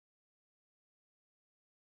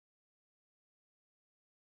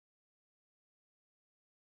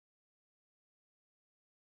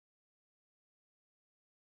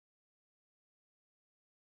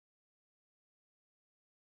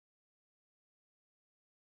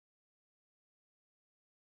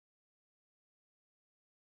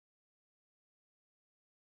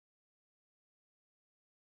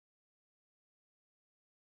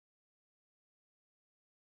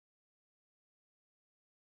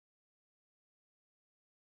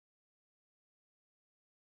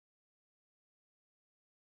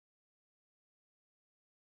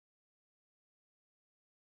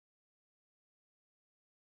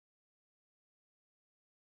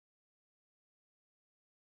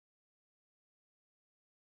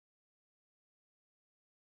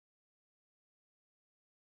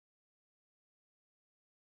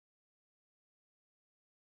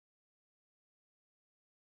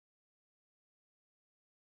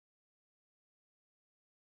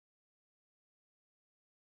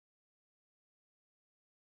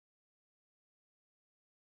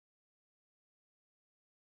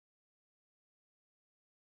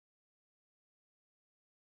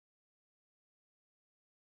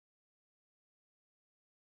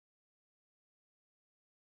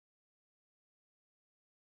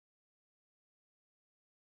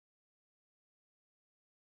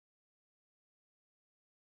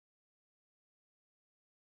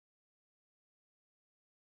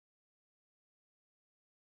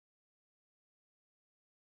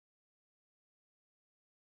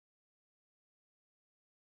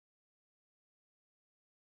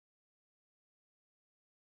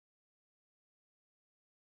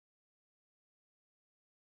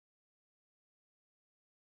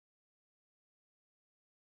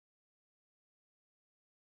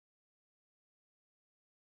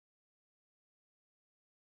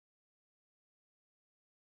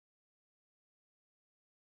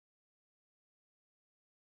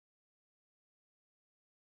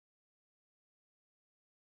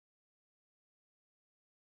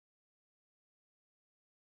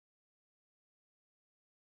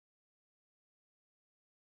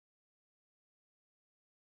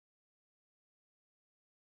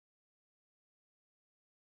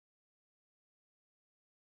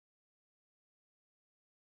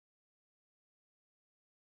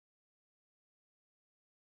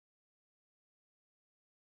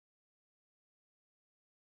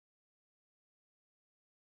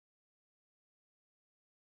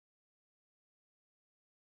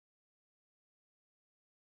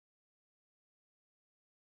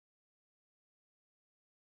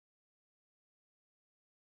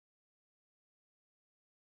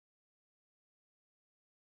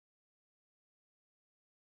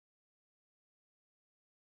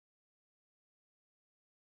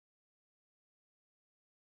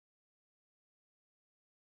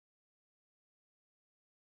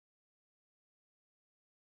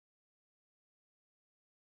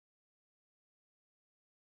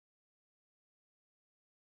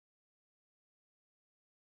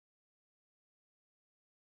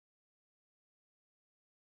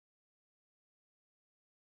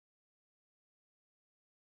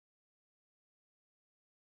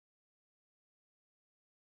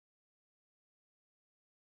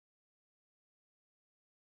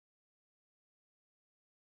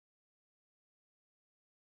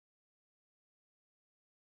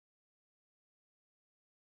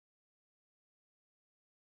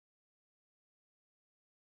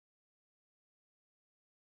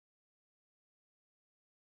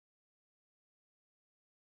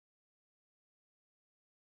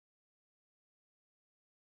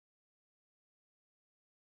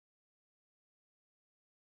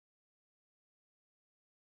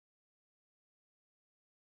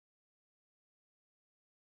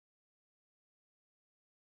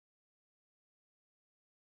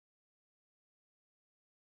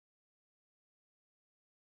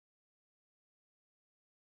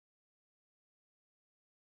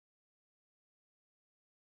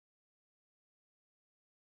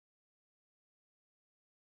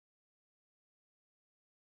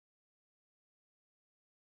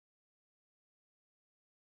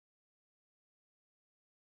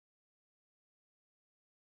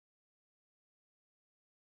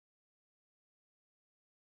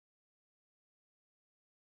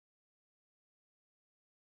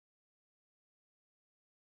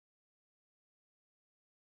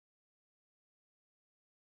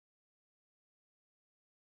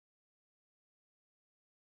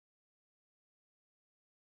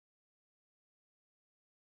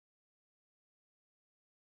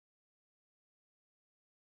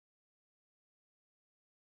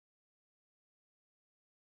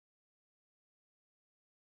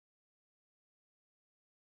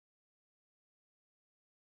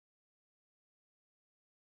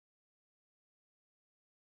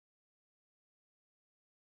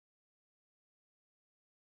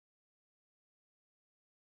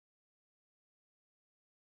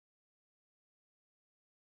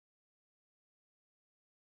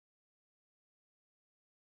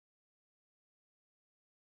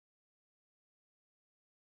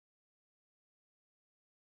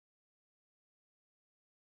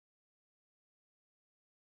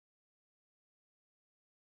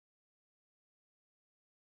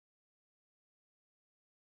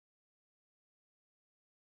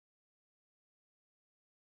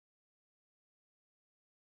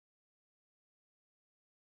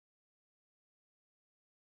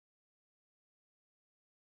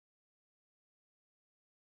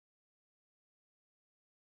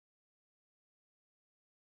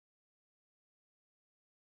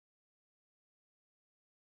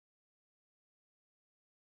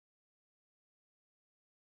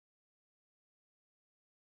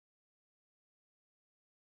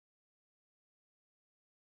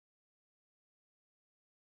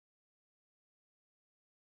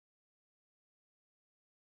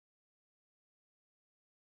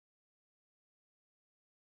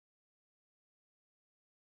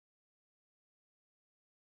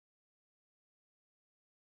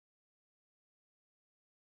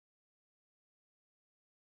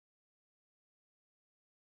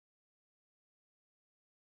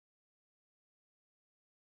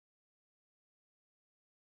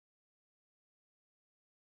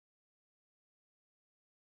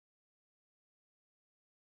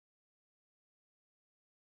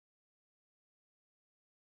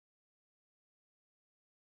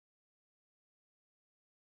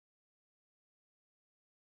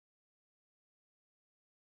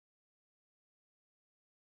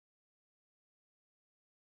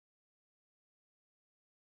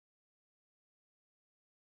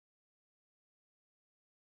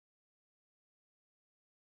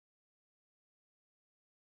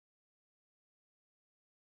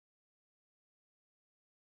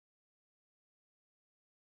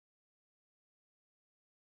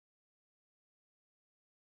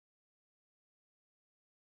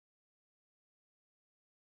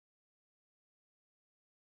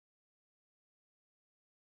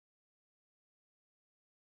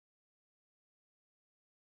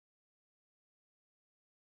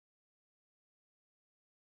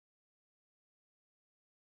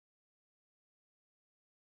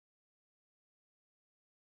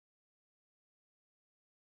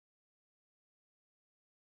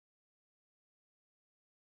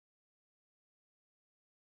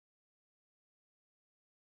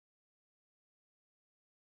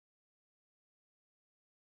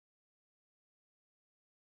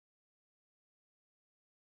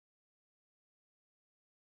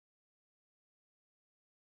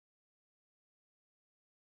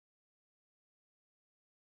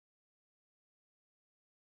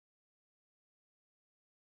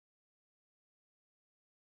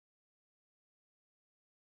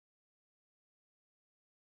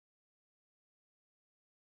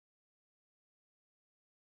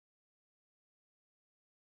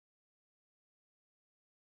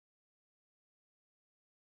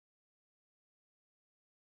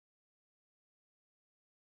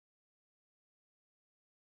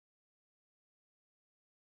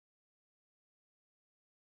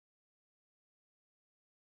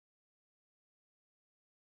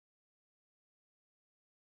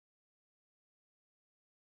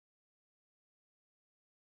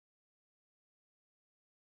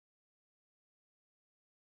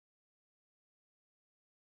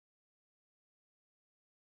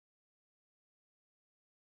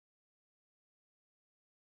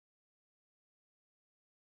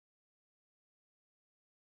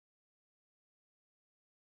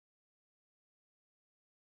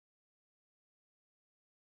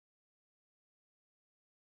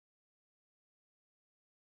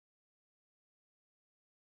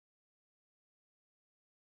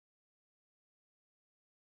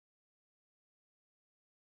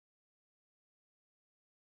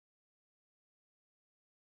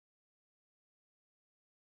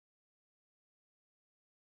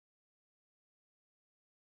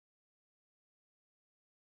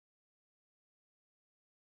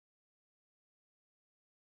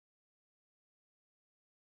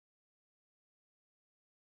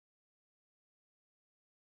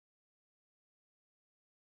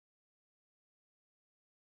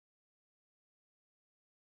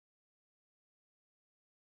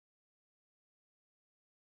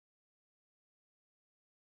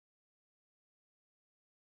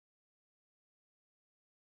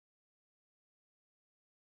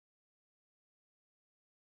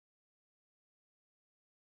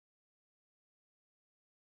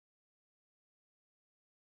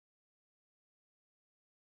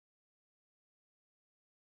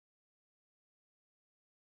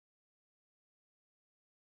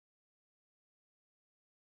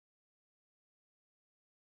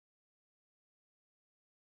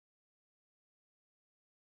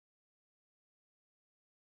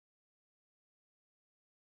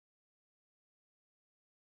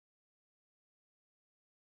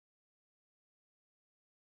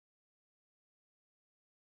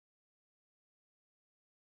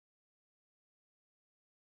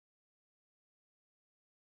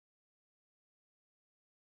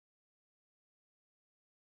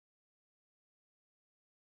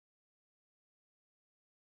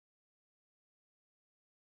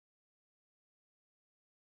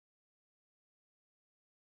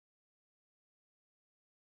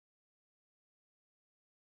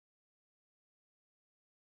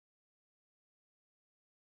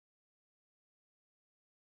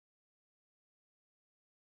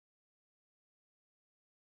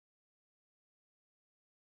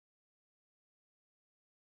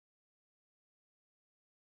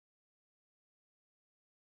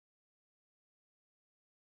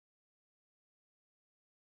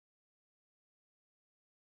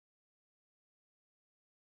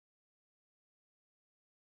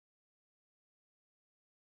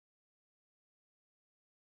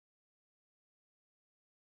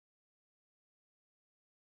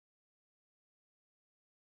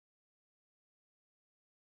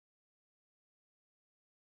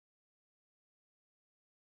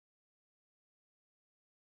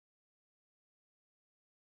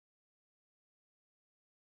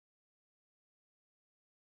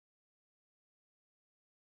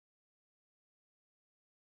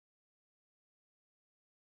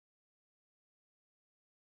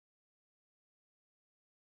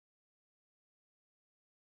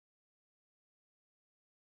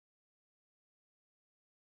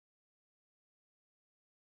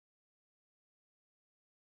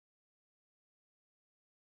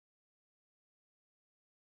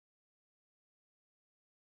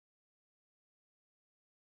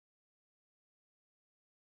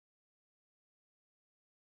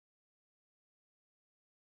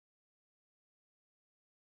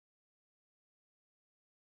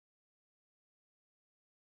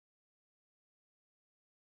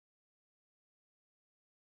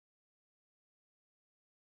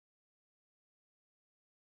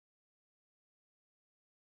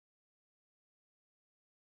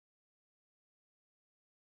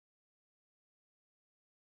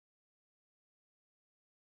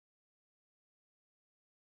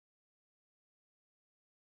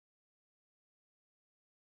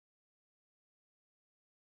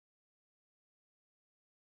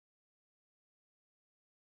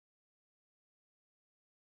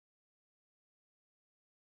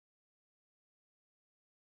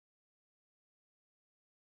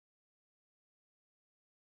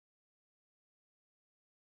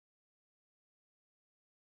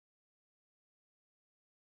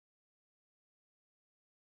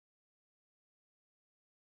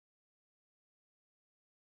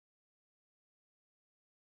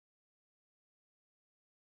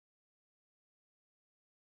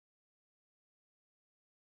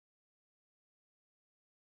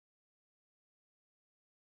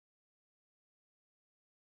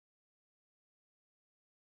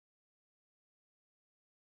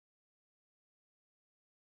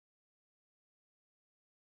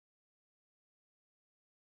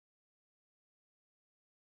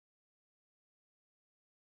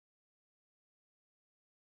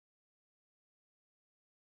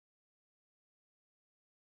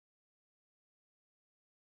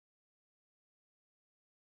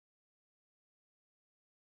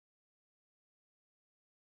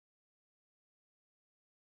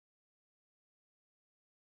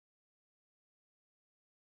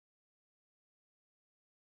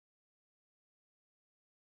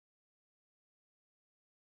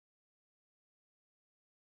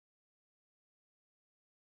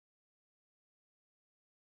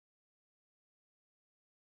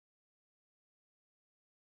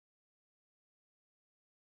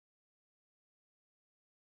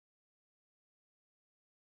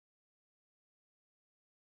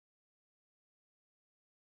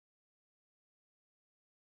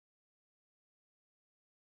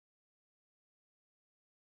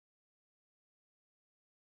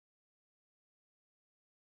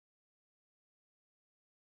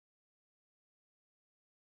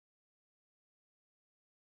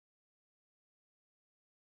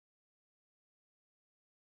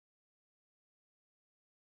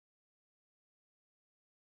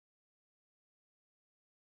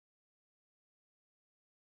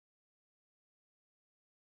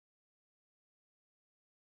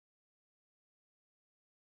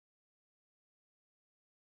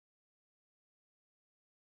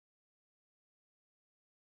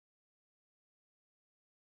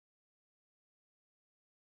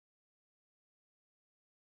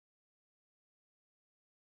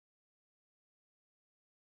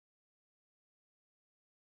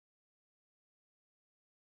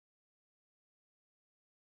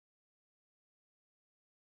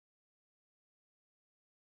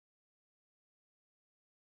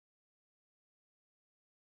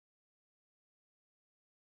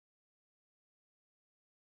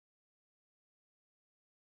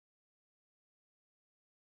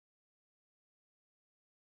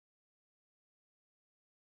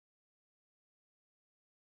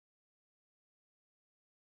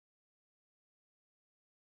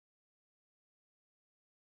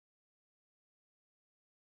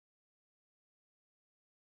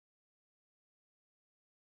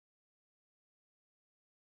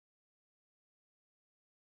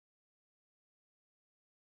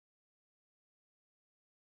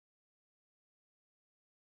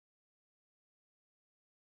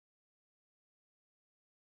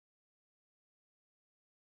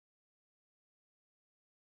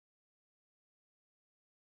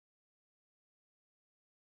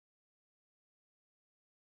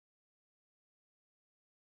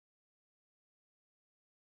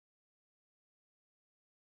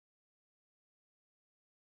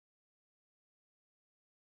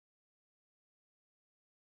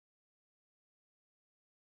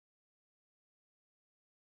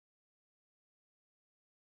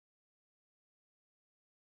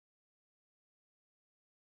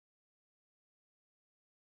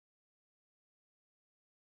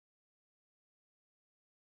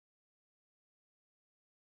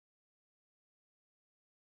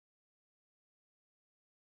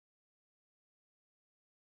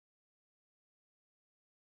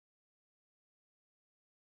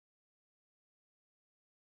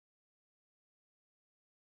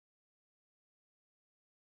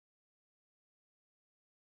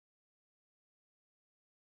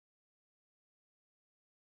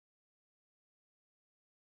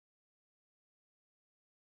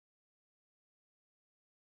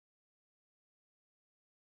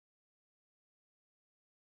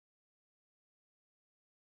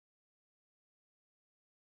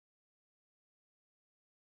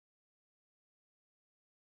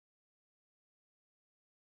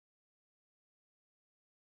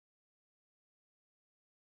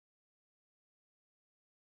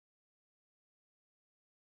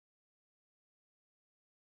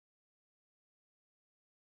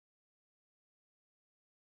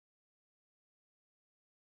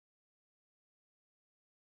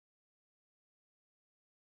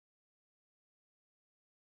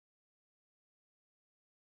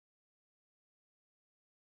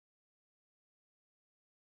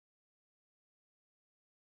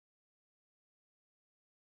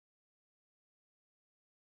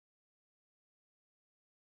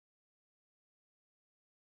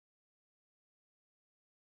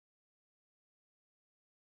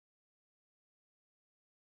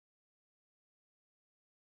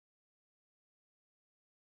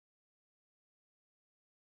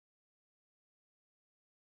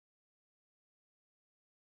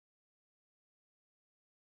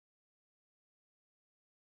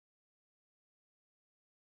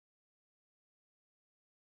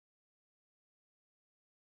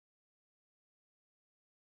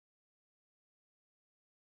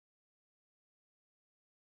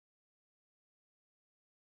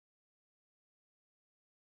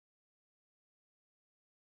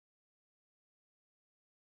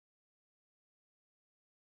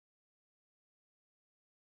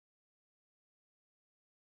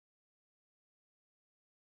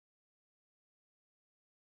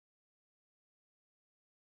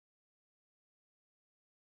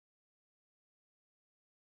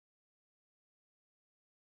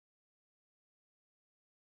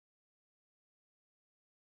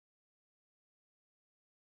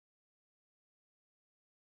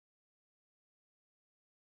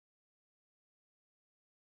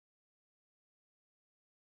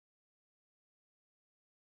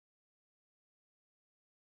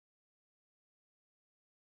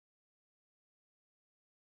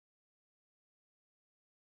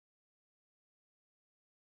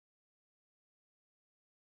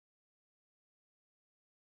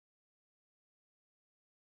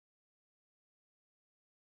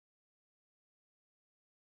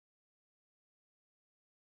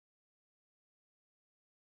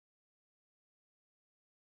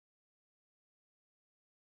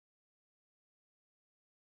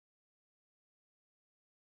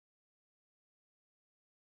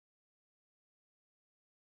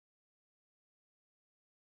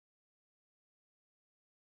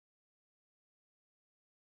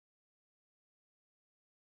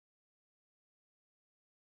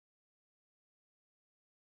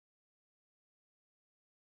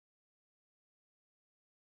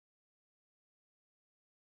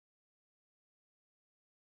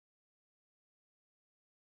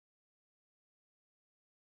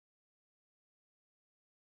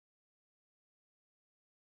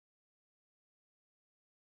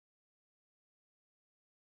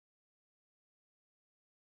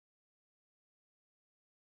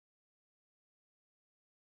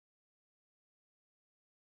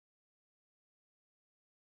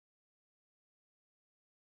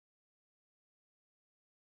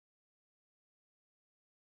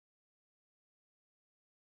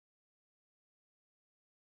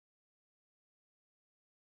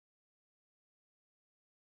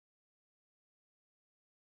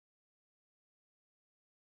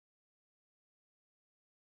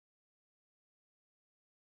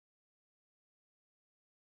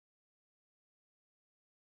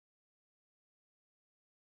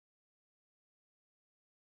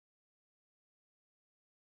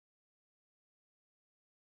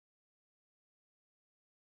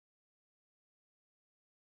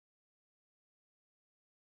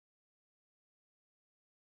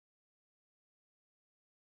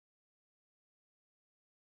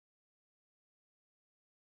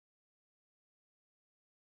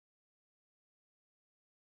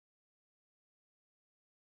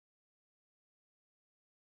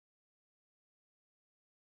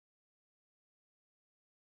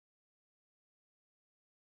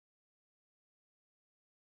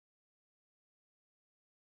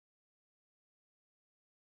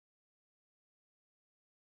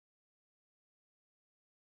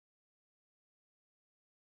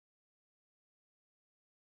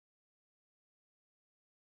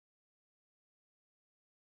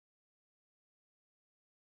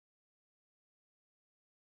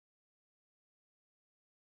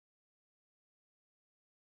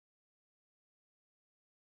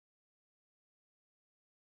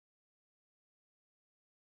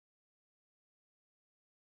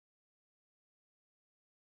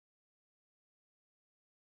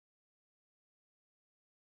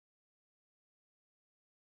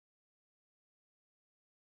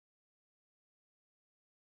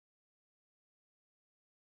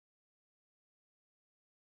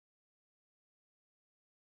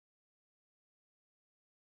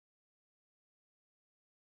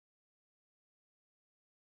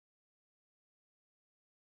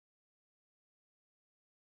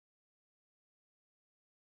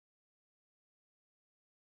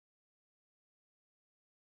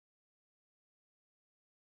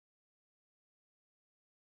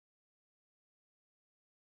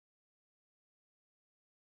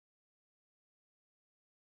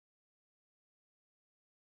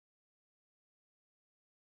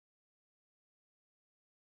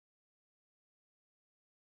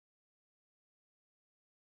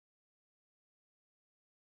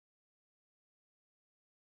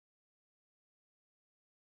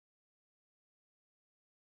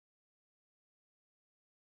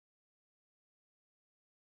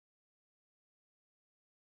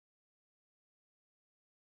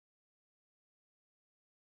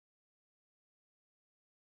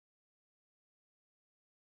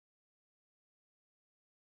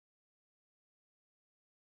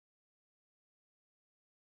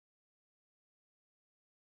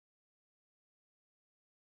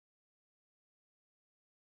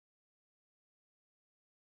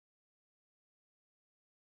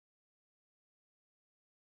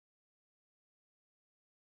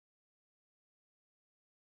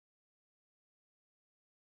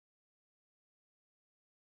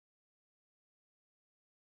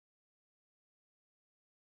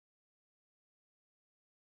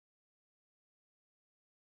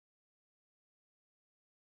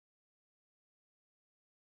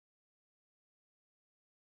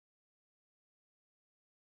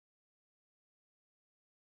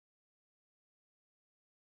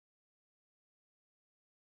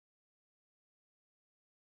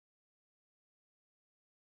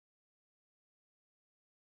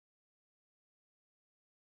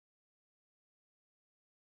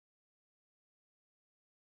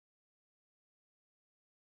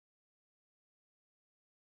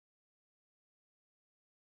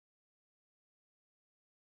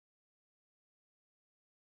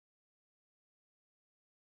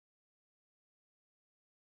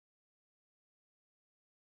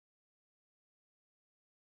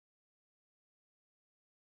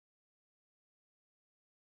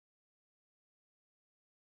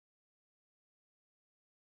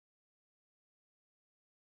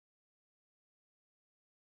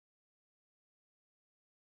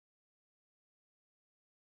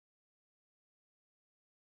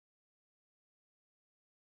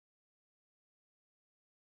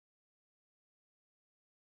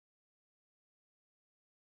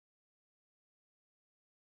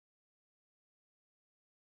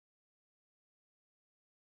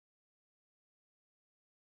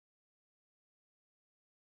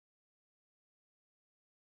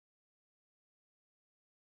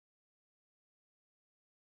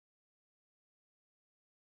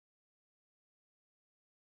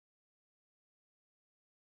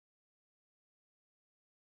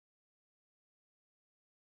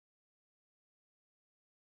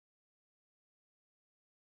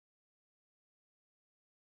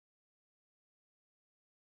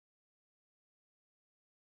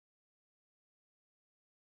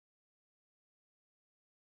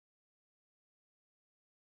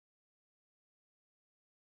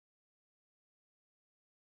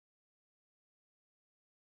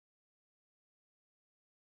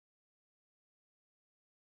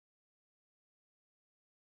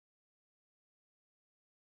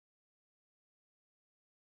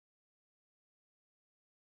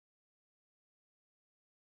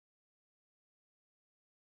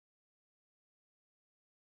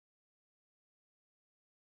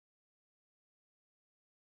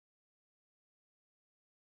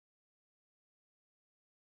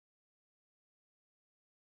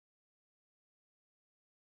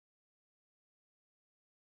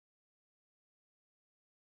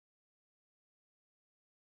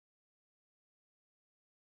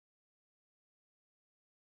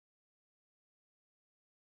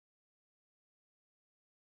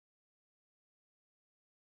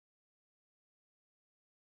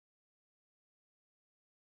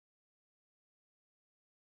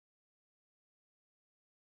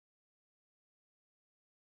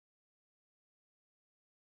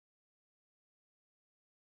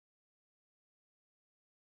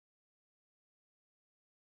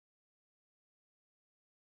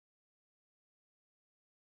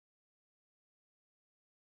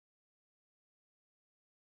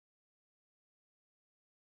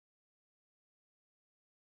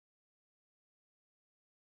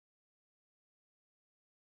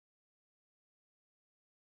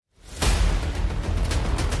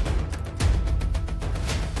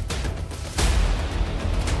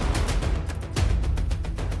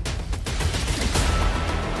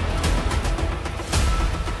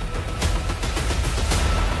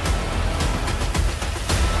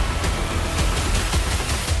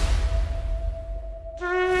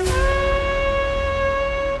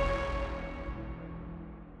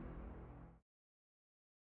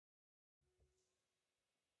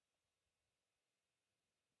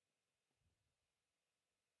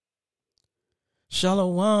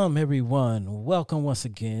Shalom, everyone. Welcome once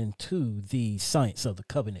again to the Science of the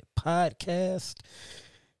Covenant podcast.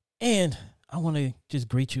 And I want to just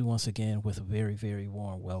greet you once again with a very, very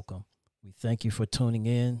warm welcome. We thank you for tuning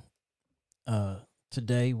in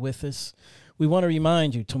today with us. We want to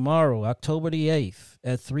remind you tomorrow, October the 8th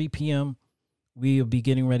at 3 p.m., we will be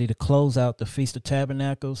getting ready to close out the Feast of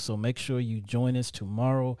Tabernacles. So make sure you join us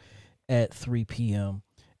tomorrow at 3 p.m.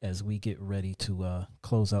 as we get ready to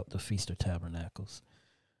close out the Feast of Tabernacles.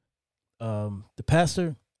 The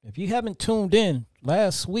pastor, if you haven't tuned in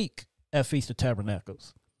last week at Feast of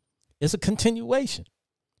Tabernacles, it's a continuation.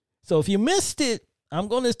 So if you missed it, I'm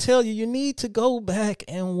going to tell you, you need to go back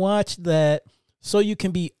and watch that so you can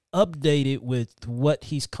be updated with what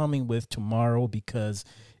he's coming with tomorrow, because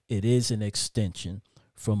it is an extension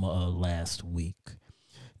from last week.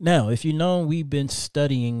 Now, if you know, we've been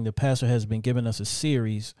studying, the pastor has been giving us a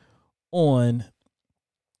series on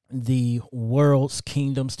the world's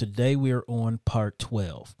kingdoms. Today we're on part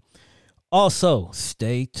 12. Also,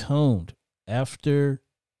 stay tuned. After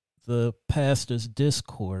the pastor's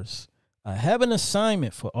discourse, I have an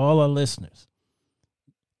assignment for all our listeners.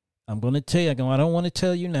 I'm going to tell you, I don't want to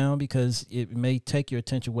tell you now because it may take your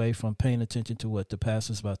attention away from paying attention to what the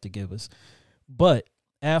pastor's about to give us. But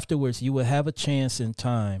afterwards, you will have a chance in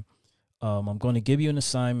time. I'm going to give you an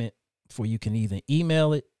assignment for you can either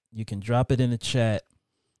email it, you can drop it in the chat.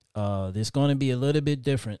 There's going to be a little bit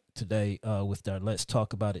different today with our Let's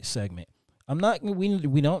Talk About It segment.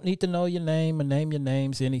 We don't need to know your name or name your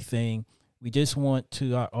names, anything. We just want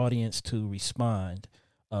our audience to respond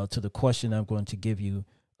to the question I'm going to give you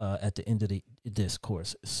at the end of the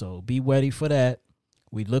discourse. So be ready for that.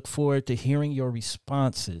 We look forward to hearing your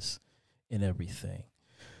responses and everything.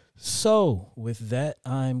 So with that,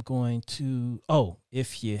 I'm going to,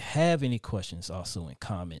 if you have any questions also in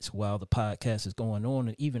comments while the podcast is going on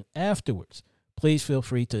and even afterwards, please feel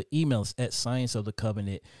free to email us at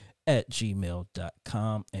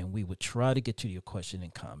scienceofthecovenant@gmail.com, and we will try to get to your question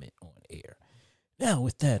and comment on air. Now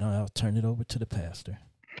with that, I'll turn it over to the pastor.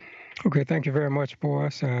 Okay, thank you very much,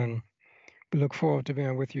 Boris, and we look forward to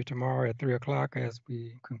being with you tomorrow at 3 o'clock as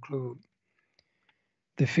we conclude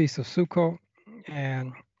the Feast of Sukkot.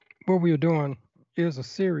 And what we are doing is a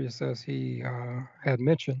series, as he had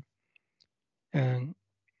mentioned. And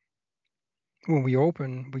when we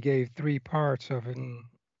opened, we gave 3 parts of it.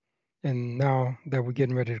 And now that we're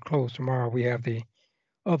getting ready to close tomorrow, we have the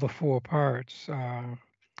other 4 parts.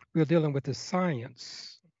 We're dealing with the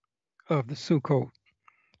science of the Sukkot,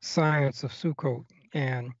 science of Sukkot.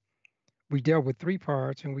 And we dealt with 3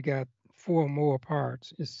 parts, and we got 4 more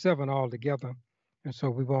parts. It's 7 altogether. And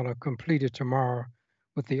so we want to complete it tomorrow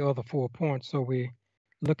with the other 4 points. So we're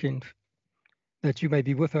looking that you may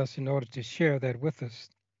be with us in order to share that with us.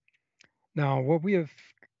 Now, what we have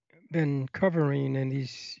been covering in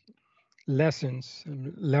these lessons,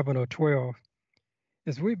 11 or 12,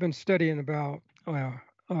 is we've been studying about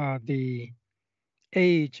the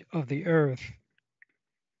age of the earth.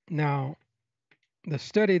 Now, the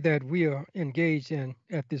study that we are engaged in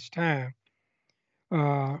at this time,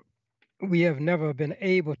 we have never been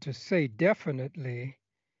able to say definitely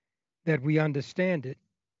that we understand it.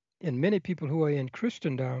 And many people who are in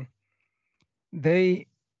Christendom, they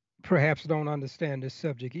perhaps don't understand this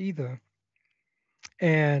subject either.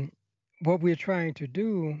 And what we're trying to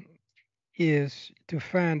do is to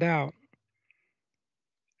find out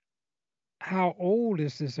how old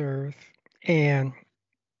is this earth and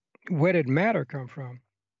where did matter come from.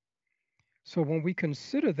 So when we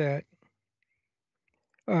consider that,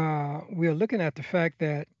 we're looking at the fact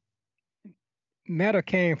that matter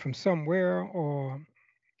came from somewhere, or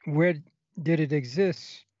where did it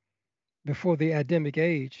exist before the Adamic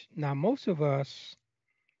age. Now, most of us,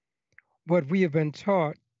 what we have been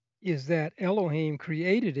taught is that Elohim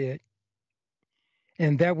created it,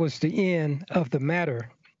 and that was the end of the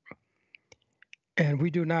matter. And we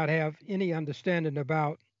do not have any understanding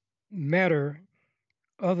about matter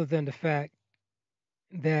other than the fact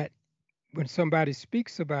that when somebody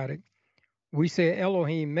speaks about it, we say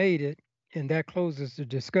Elohim made it, and that closes the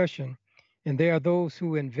discussion. And there are those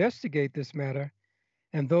who investigate this matter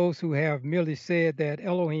and those who have merely said that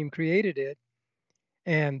Elohim created it,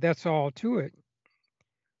 and that's all to it.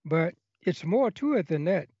 But it's more to it than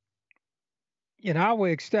that. In our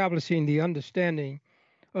establishing the understanding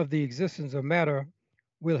of the existence of matter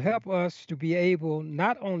will help us to be able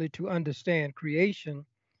not only to understand creation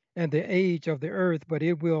and the age of the earth, but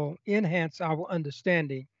it will enhance our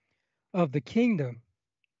understanding of the kingdom,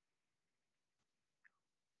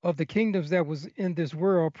 of the kingdoms that was in this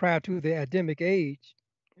world prior to the Adamic age.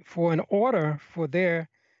 For in order for there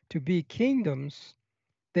to be kingdoms,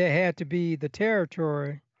 there had to be the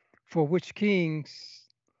territory for which kings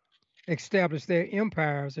established their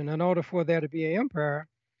empires. And in order for there to be an empire,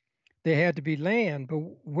 there had to be land. But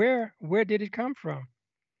where did it come from?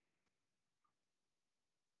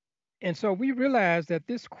 And so we realized that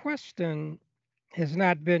this question has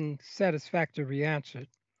not been satisfactorily answered.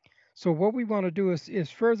 So what we want to do is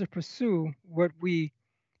further pursue what we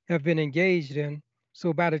have been engaged in.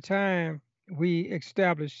 So by the time we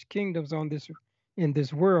establish kingdoms on this in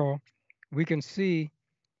this world, we can see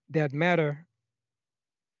that matter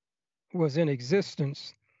was in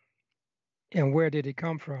existence and where did it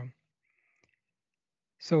come from.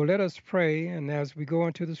 So let us pray, and as we go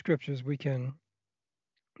into the scriptures, we can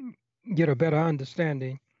get a better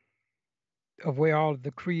understanding of where all of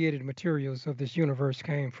the created materials of this universe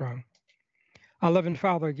came from. Our loving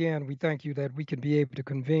Father, again, we thank you that we can be able to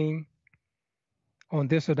convene on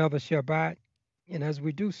this another Shabbat. And as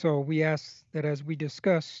we do so, we ask that as we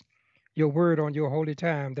discuss your word on your holy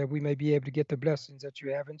time, that we may be able to get the blessings that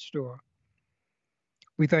you have in store.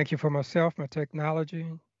 We thank you for myself, my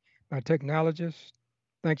technologist.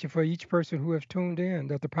 Thank you for each person who has tuned in,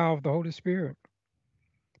 that the power of the Holy Spirit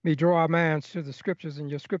may draw our minds to the scriptures, and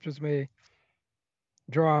your scriptures may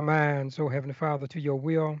draw our minds, O Heavenly Father, to your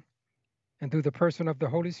will, and through the person of the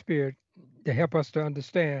Holy Spirit, to help us to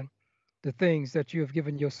understand the things that you have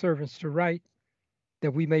given your servants to write,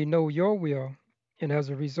 that we may know your will. And as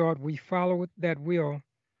a result, we follow that will,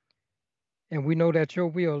 and we know that your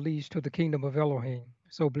will leads to the kingdom of Elohim.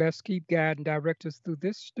 So bless, keep, guide, and direct us through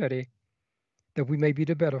this study, that we may be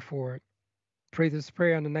the better for it. Pray this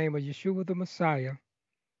prayer in the name of Yeshua the Messiah,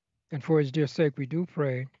 and for his dear sake we do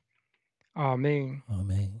pray. Amen.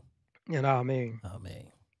 Amen. And amen.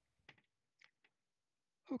 Amen.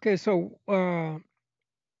 Okay, so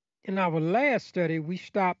in our last study, we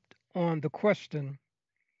stopped on the question,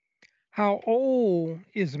 how old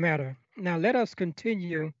is matter? Now let us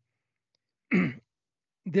continue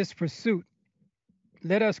this pursuit.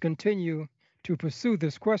 Let us continue to pursue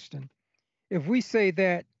this question. If we say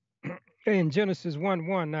that in Genesis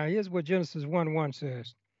 1:1, now here's what Genesis 1:1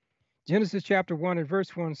 says. Genesis chapter 1 and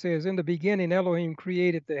verse 1 says, in the beginning, Elohim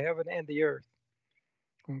created the heaven and the earth.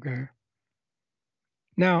 Okay.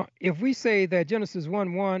 Now, if we say that Genesis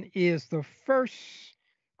 1:1 is the first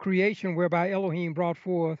creation whereby Elohim brought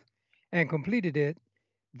forth and completed it,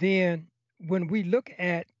 then when we look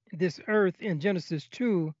at this earth in Genesis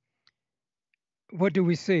 2, what do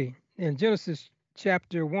we see? In Genesis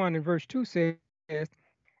chapter 1 and verse 2 says,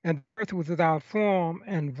 and the earth was without form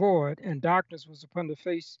and void, and darkness was upon the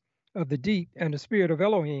face of the deep, and the spirit of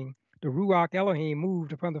Elohim, the Ruach Elohim,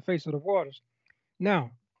 moved upon the face of the waters.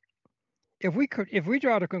 Now, if we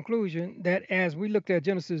draw the conclusion that as we looked at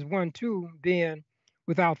Genesis 1:2 being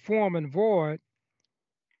without form and void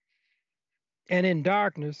and in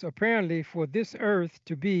darkness, apparently for this earth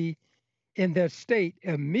to be in that state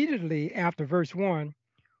immediately after verse 1,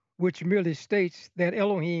 which merely states that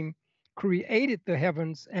Elohim created the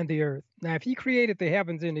heavens and the earth. Now, if he created the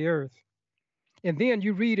heavens and the earth, and then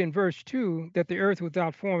you read in verse 2 that the earth was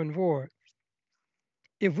without form and void,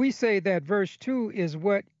 if we say that verse 2 is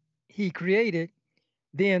what he created,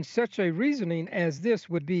 then such a reasoning as this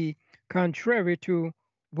would be contrary to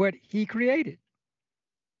what he created.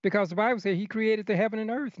 Because the Bible says he created the heaven and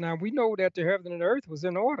earth. Now we know that the heaven and earth was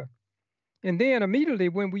in order. And then immediately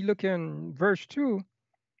when we look in verse 2,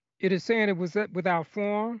 it is saying it was without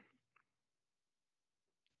form,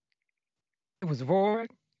 it was void,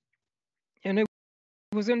 and it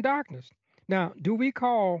was in darkness. Now, do we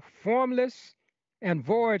call formless and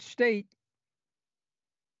void state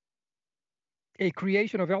a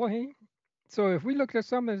creation of Elohim? So if we look at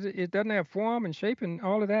something, it doesn't have form and shape and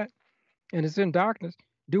all of that, and it's in darkness,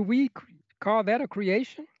 do we call that a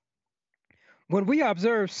creation? When we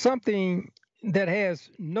observe something that has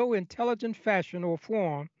no intelligent fashion or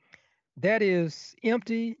form, that is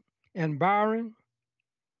empty and barren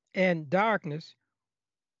and darkness,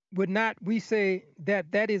 would not we say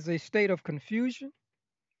that that is a state of confusion?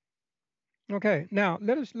 Okay, now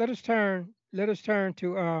let us turn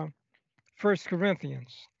to 1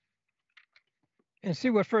 Corinthians and see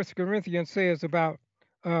what 1 Corinthians says about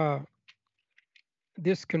uh,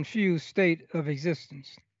 this confused state of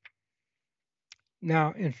existence.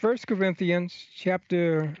 Now, in 1 Corinthians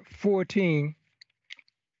chapter 14,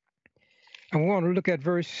 I want to look at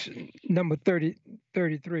verse number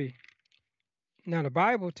 33. Now, the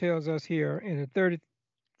Bible tells us here in the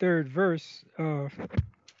 33rd verse of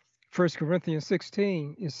 1 Corinthians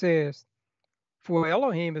 16, it says, for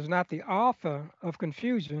Elohim is not the author of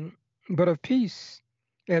confusion, but of peace,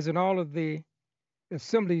 as in all of the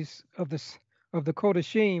assemblies of the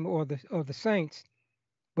Kodashim or of the saints.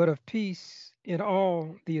 but of peace in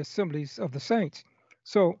all the assemblies of the saints.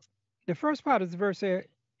 So the first part of the verse said,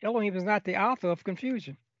 Elohim is not the author of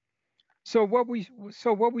confusion. So what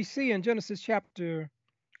we see in Genesis chapter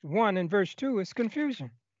 1 and verse 2 is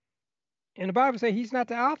confusion. And the Bible says he's not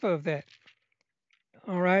the author of that.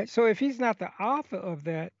 All right. So if he's not the author of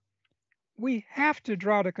that, we have to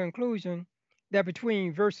draw the conclusion that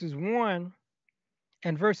between verses 1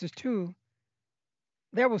 and verses 2,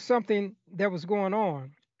 there was something that was going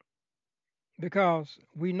on, because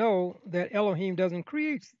we know that Elohim doesn't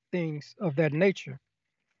create things of that nature.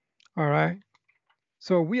 All right.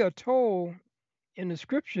 So we are told in the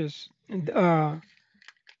scriptures that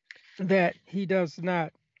he does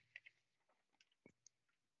not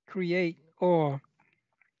create or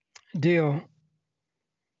deal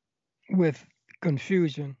with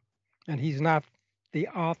confusion, and he's not the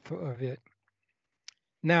author of it.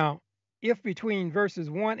 Now, if between verses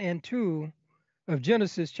 1 and 2 of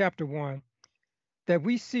Genesis chapter 1 that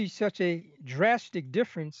we see such a drastic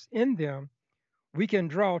difference in them, we can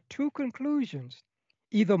draw two conclusions.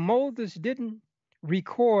 Either Moses didn't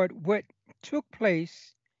record what took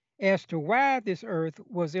place as to why this earth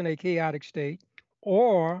was in a chaotic state,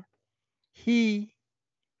 or he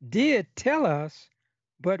did tell us,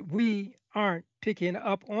 but we aren't picking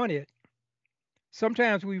up on it.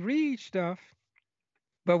 Sometimes we read stuff,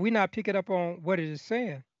 but we're not picking up on what it is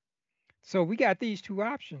saying. So we got these two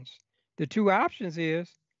options. The two options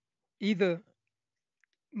is either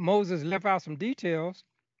Moses left out some details,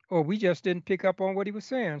 or we just didn't pick up on what he was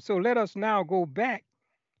saying. So let us now go back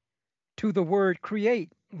to the word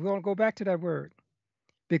create. We're going to go back to that word,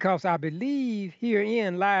 because I believe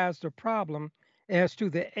herein lies the problem as to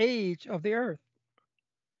the age of the earth.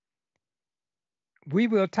 We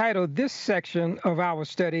will title this section of our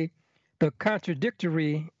study the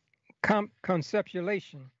contradictory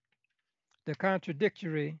conceptualization. The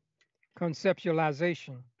contradictory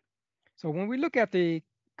conceptualization. So when we look at the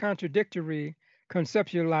contradictory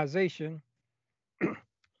conceptualization,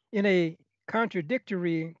 in a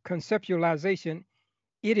contradictory conceptualization,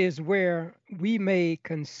 it is where we may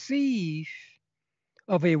conceive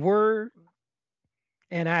of a word,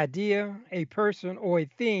 an idea, a person, or a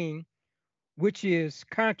thing which is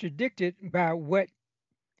contradicted by what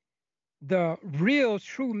the real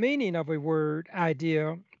true meaning of a word,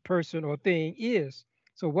 idea, person, or thing is.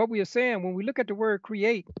 So, what we are saying when we look at the word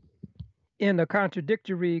create in a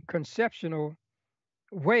contradictory conceptual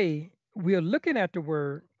way, we are looking at the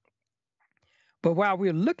word, but while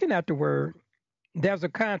we're looking at the word, there's a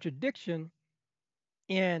contradiction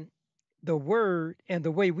in the word and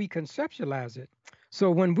the way we conceptualize it.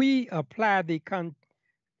 So, when we apply the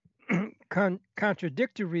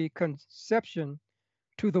contradictory conception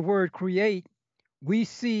to the word create, we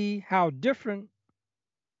see how different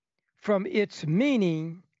from its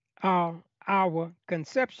meaning are our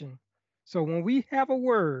conception. So when we have a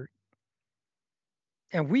word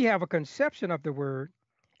and we have a conception of the word,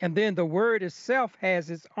 and then the word itself has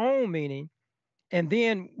its own meaning, and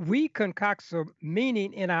then we concoct some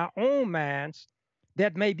meaning in our own minds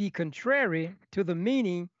that may be contrary to the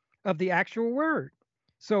meaning of the actual word.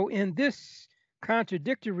 So in this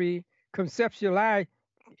contradictory conception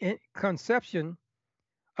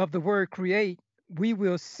of the word create, we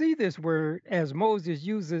will see this word as Moses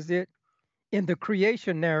uses it in the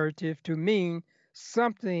creation narrative to mean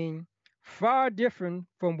something far different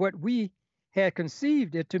from what we had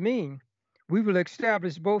conceived it to mean. We will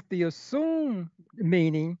establish both the assumed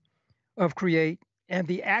meaning of create and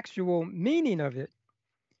the actual meaning of it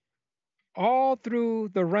all through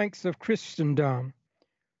the ranks of Christendom.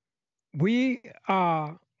 We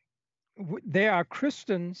are there are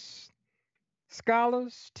Christians,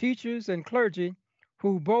 scholars, teachers, and clergy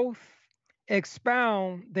who both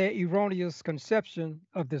expound their erroneous conception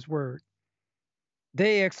of this word.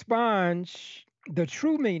 They expunge the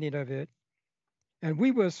true meaning of it, and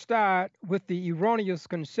we will start with the erroneous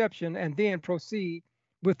conception and then proceed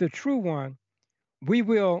with the true one. We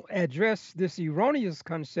will address this erroneous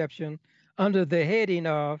conception under the heading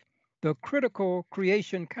of the critical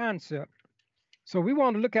creation concept. So we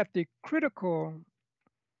want to look at the critical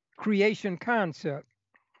creation concept.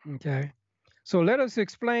 Okay. So let us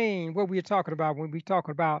explain what we're talking about when we talk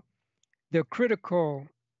about the critical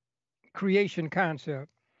creation concept.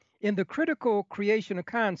 In the critical creation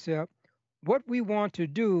concept, what we want to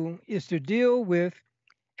do is to deal with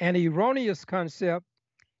an erroneous concept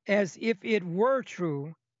as if it were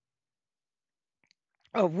true,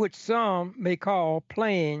 of which some may call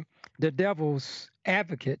playing the devil's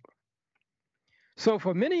advocate. So,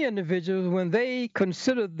 for many individuals, when they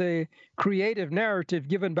consider the creative narrative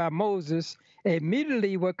given by Moses,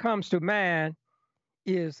 immediately what comes to mind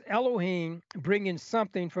is Elohim bringing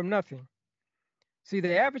something from nothing. See,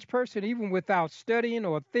 the average person, even without studying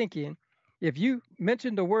or thinking, if you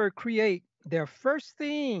mention the word create, their first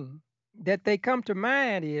thing that they come to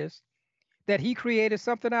mind is that he created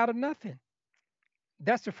something out of nothing.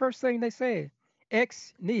 That's the first thing they say.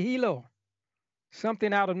 Ex nihilo,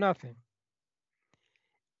 something out of nothing.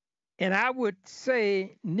 And I would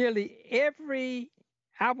say nearly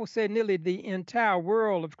the entire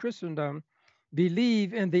world of Christendom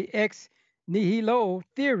believe in the ex nihilo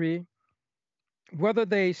theory, whether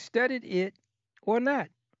they studied it or not.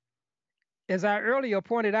 As I earlier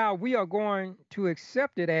pointed out, we are going to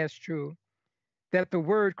accept it as true that the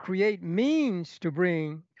word create means to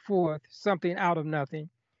bring forth something out of nothing.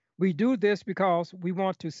 We do this because we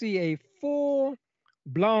want to see a full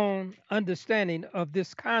blown understanding of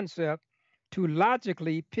this concept to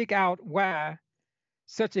logically pick out why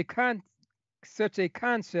such a such a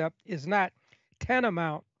concept is not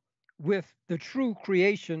tantamount with the true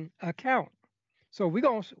creation account. So we're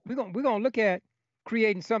gonna look at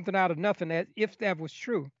creating something out of nothing as if that was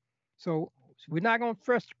true. So we're not gonna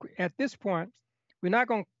first at this point, we're not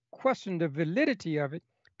gonna question the validity of it,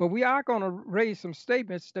 but we are gonna raise some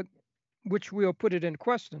statements that which will put it in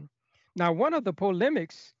question. Now, one of the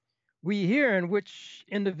polemics we hear in which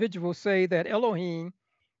individuals say that Elohim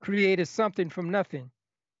created something from nothing.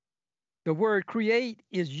 The word create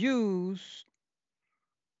is used,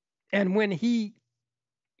 and when he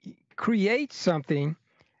creates something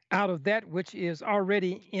out of that which is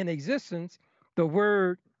already in existence, the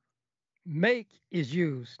word make is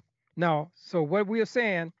used. Now, so what we are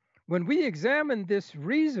saying, when we examine this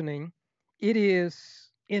reasoning, it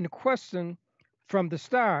is in question from the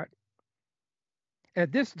start.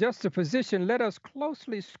 At this juxtaposition, let us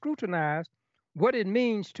closely scrutinize what it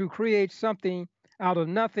means to create something out of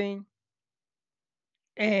nothing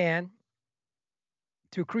and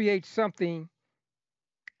to create something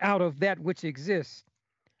out of that which exists.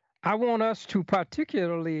 I want us to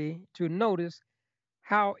particularly to notice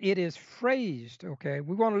how it is phrased. Okay,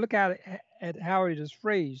 we want to look at how it is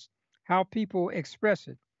phrased, how people express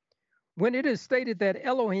it. When it is stated that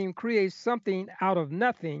Elohim creates something out of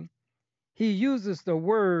nothing, he uses the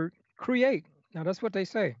word create. Now that's what they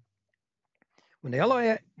say.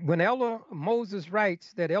 When Moses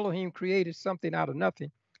writes that Elohim created something out of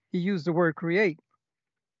nothing, he used the word create.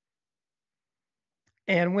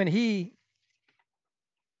 And when he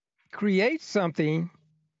creates something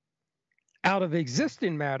out of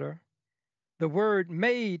existing matter, the word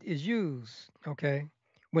made is used. Okay.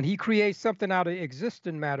 When he creates something out of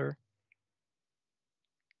existing matter,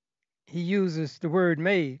 he uses the word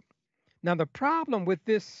made. Now, the problem with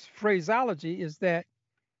this phraseology is that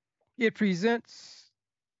it presents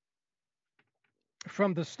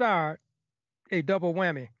from the start a double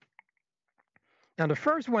whammy. Now, the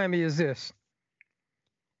first whammy is this.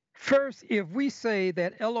 First, if we say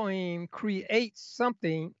that Elohim creates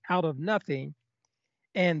something out of nothing,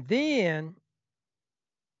 and then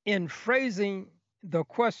in phrasing the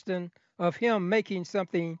question of him making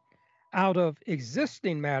something out of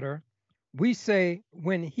existing matter, we say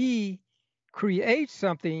when he creates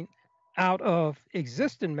something out of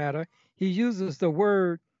existing matter, he uses the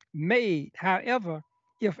word made. However,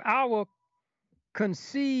 if our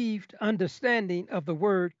conceived understanding of the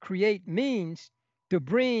word create means to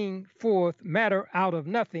bring forth matter out of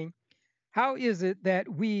nothing, how is it that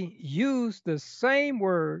we use the same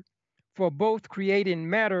word for both creating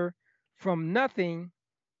matter from nothing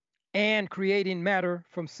and creating matter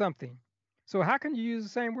from something? So, how can you use the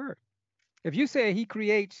same word? If you say he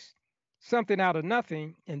creates something out of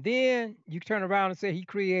nothing, and then you turn around and say he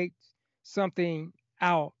creates something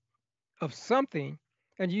out of something,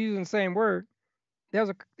 and you're using the same word, there's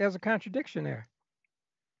a contradiction there.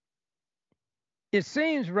 It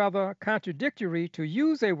seems rather contradictory to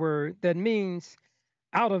use a word that means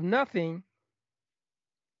out of nothing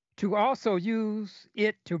to also use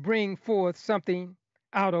it to bring forth something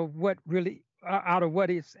out of what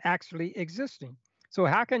is actually existing. So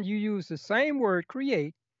how can you use the same word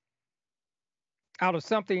create out of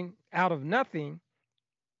something out of nothing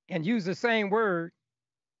and use the same word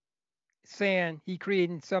saying he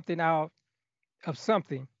created something out of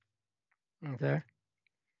something? Okay.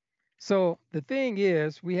 So the thing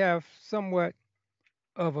is, we have somewhat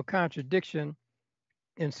of a contradiction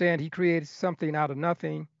in saying he created something out of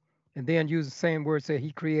nothing and then use the same word, say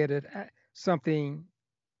he created something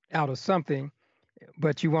out of something,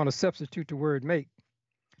 but you want to substitute the word make.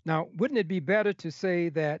 Now, wouldn't it be better to say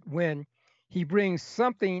that when he brings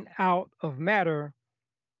something out of matter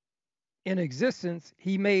in existence,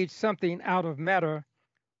 he made something out of matter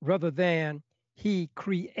rather than he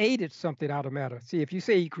created something out of matter. See, if you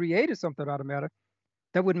say he created something out of matter,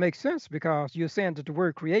 that wouldn't make sense because you're saying that the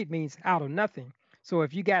word create means out of nothing. So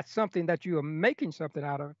if you got something that you are making something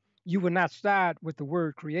out of, you would not start with the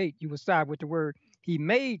word create. You would start with the word he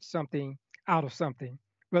made something out of something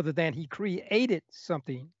rather than he created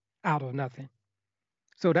something out of nothing.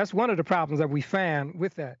 So that's one of the problems that we find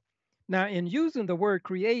with that. Now, in using the word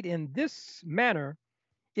create in this manner,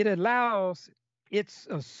 it allows its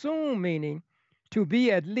assumed meaning to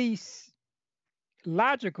be at least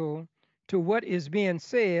logical to what is being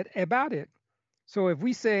said about it. So if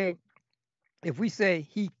we say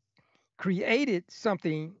he created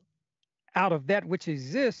something out of that which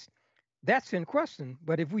exists, that's in question.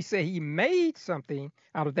 But if we say he made something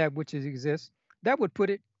out of that which exists, that would put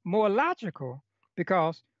it more logical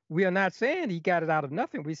because we are not saying he got it out of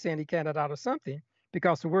nothing. We're saying he got it out of something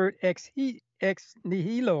because the word ex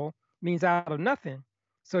nihilo means out of nothing.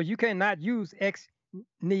 So you cannot use ex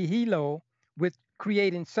nihilo with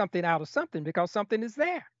creating something out of something because something is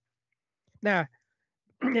there. Now,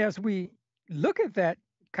 as we look at that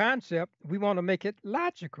concept, we want to make it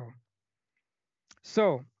logical.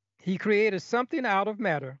 So he created something out of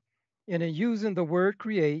matter, and in using the word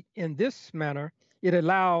create in this manner, it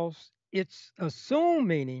allows its assumed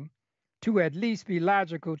meaning to at least be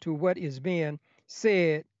logical to what is being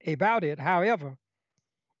said about it. However,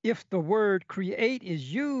 if the word create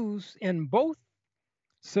is used in both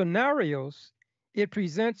scenarios, it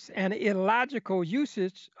presents an illogical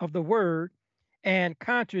usage of the word and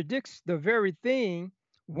contradicts the very thing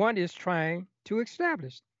one is trying to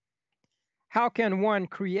establish. How can one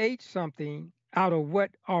create something out of what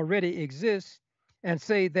already exists and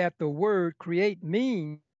say that the word create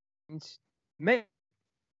means make?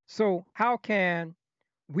 So, how can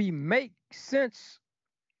we make sense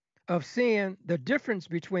of seeing the difference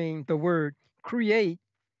between the word create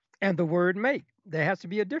and the word make? There has to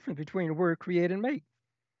be a difference between the word create and make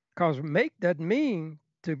because make doesn't mean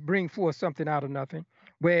to bring forth something out of nothing,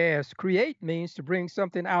 whereas create means to bring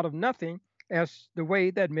something out of nothing as the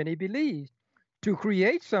way that many believe. To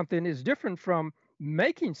create something is different from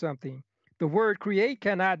making something. The word create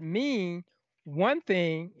cannot mean one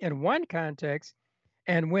thing in one context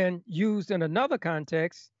and when used in another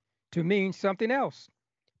context to mean something else.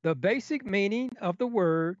 The basic meaning of the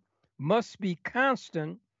word must be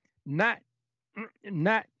constant, not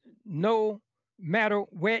not no matter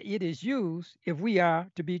where it is used if we are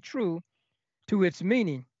to be true to its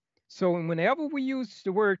meaning. So whenever we use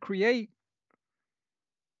the word create,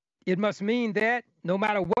 it must mean that no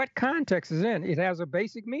matter what context is in, it has a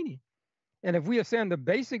basic meaning. And if we are saying the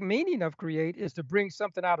basic meaning of create is to bring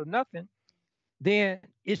something out of nothing, then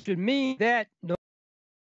it should mean that no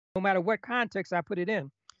matter what context I put it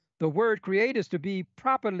in, the word create is to be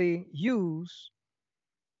properly used,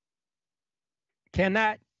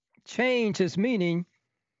 cannot change its meaning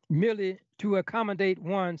merely to accommodate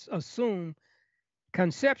one's assumed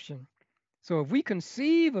conception. So if we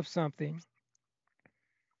conceive of something,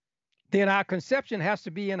 then our conception has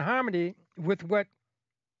to be in harmony with what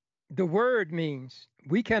the word means.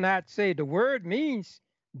 We cannot say the word means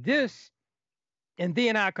this, and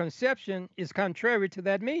then our conception is contrary to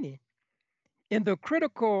that meaning. In the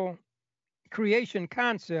critical creation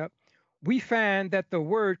concept, we find that the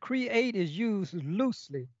word create is used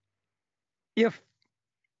loosely. If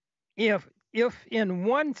if in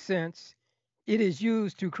one sense it is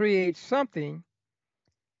used to create something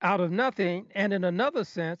out of nothing, and in another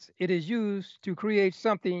sense it is used to create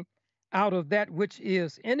something out of that which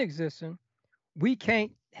is in existence, we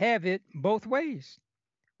can't have it both ways.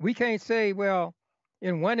 We can't say, well,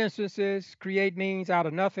 in one instance, create means out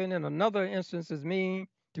of nothing, and another instances mean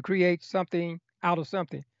to create something out of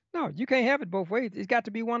something. No, you can't have it both ways. It's got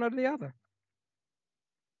to be one or the other.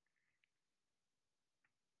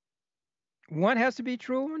 One has to be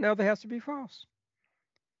true, and the other has to be false.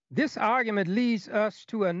 This argument leads us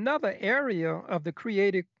to another area of the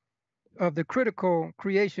critical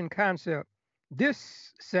creation concept.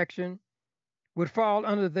 This section would fall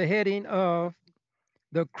under the heading of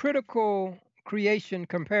the critical creation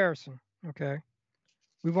comparison. Okay.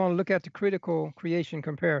 We want to look at the critical creation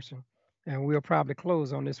comparison, and we'll probably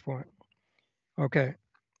close on this point. Okay.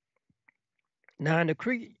 Now, in the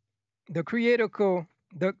critical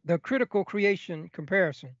the critical creation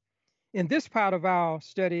comparison, in this part of our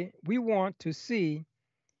study, we want to see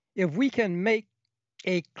if we can make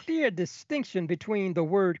a clear distinction between the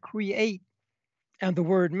word create and the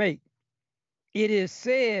word make. It is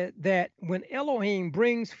said that when Elohim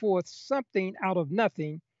brings forth something out of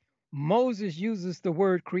nothing, Moses uses the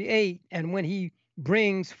word create, and when he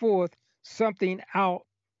brings forth something out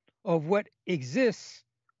of what exists,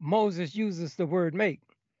 Moses uses the word make.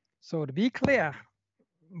 So to be clear,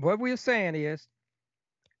 what we're saying is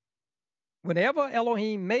whenever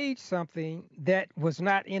Elohim made something that was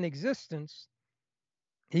not in existence,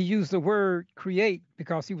 he used the word create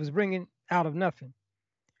because he was bringing out of nothing.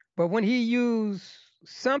 But when he used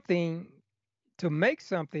something to make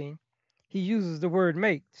something, he uses the word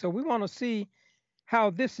make. So we want to see how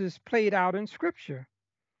this is played out in scripture.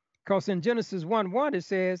 Because in Genesis 1:1, it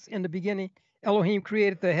says, in the beginning, Elohim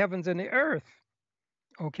created the heavens and the earth.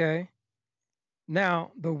 Okay.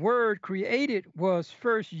 Now, the word created was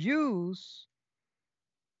first used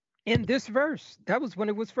in this verse. That was when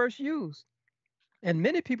it was first used. And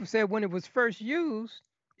many people said when it was first used,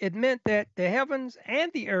 it meant that the heavens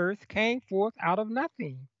and the earth came forth out of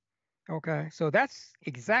nothing. Okay, so that's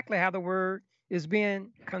exactly how the word is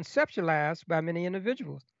being conceptualized by many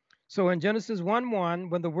individuals. So in Genesis 1:1,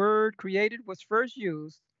 when the word created was first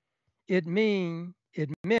used, it meant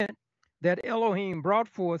that Elohim brought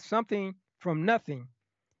forth something from nothing.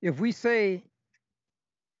 If we say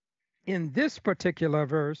in this particular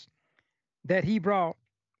verse that he brought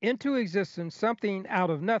into existence something out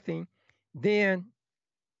of nothing, then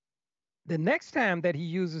the next time that he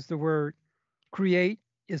uses the word create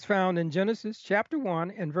is found in Genesis chapter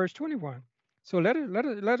 1 and verse 21. So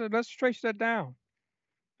let's trace that down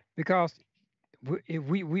because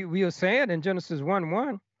we are saying in Genesis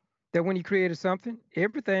 1:1 that when he created something,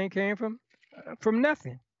 everything came from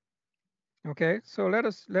nothing. Okay, so let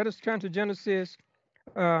us turn to Genesis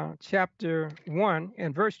chapter 1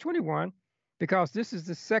 and verse 21 because this is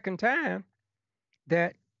the second time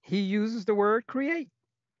that he uses the word create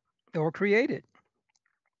or created.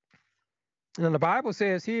 And the Bible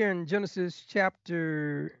says here in Genesis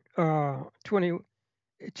chapter 20,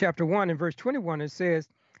 chapter 1 and verse 21, it says,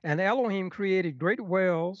 and Elohim created great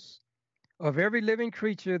whales of every living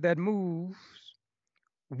creature that moves,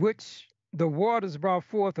 which the waters brought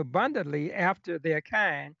forth abundantly after their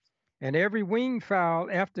kind, and every winged fowl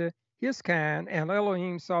after his kind, and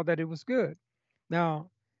Elohim saw that it was good. Now,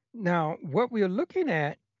 now what we are looking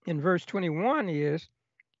at in verse 21 is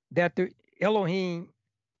that the Elohim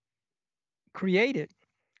created.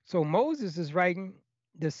 So Moses is writing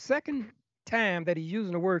the second time that he's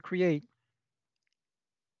using the word create.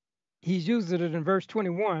 He's using it in verse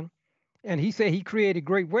 21, and he said he created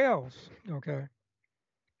great whales. Okay.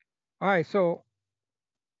 All right. So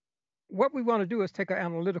what we want to do is take an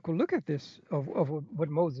analytical look at this of what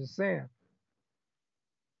Moses is saying.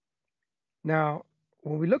 Now,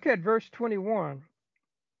 when we look at verse 21,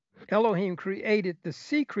 Elohim created the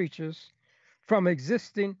sea creatures from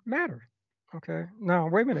existing matter. Okay. Now,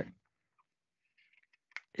 wait a minute.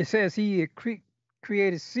 It says he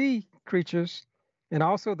created sea creatures and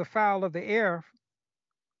also the fowl of the air.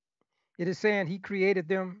 It is saying he created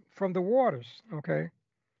them from the waters. Okay.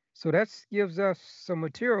 So that gives us some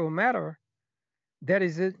material matter that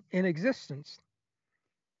is in existence.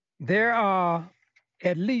 There are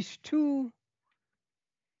at least two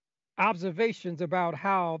observations about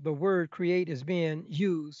how the word create is being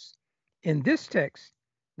used in this text.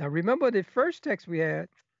 Now, remember the first text we had,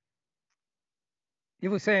 it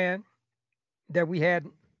was saying that we had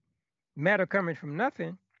matter coming from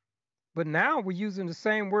nothing, but now we're using the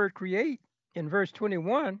same word create in verse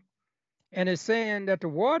 21, and it's saying that the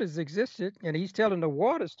waters existed, and he's telling the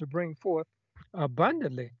waters to bring forth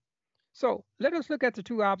abundantly. So let us look at the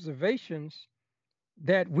two observations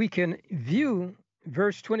that we can view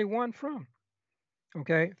verse 21 from.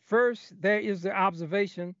 Okay, first, there is the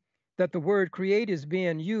observation that the word create is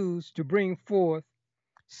being used to bring forth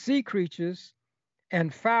sea creatures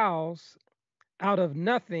and fowls out of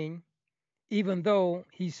nothing, even though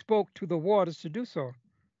he spoke to the waters to do so.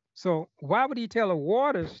 So, why would he tell the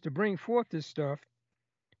waters to bring forth this stuff,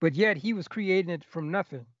 but yet he was creating it from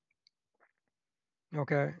nothing?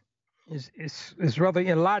 Okay, it's rather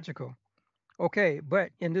illogical. Okay,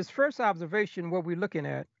 but in this first observation, what we're looking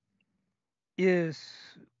at is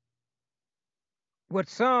what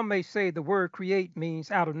some may say the word create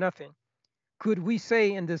means out of nothing. Could we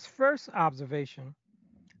say in this first observation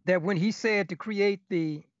that when he said to create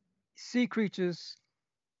the sea creatures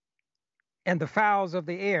and the fowls of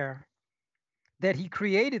the air, that he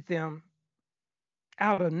created them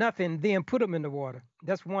out of nothing, then put them in the water?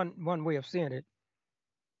 That's one way of saying it.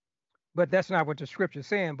 But that's not what the scripture is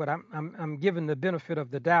saying. But I'm giving the benefit of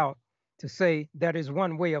the doubt to say that is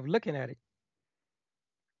one way of looking at it.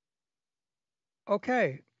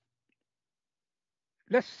 Okay,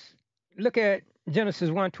 let's look at Genesis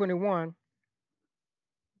 1:21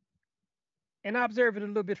 and observe it a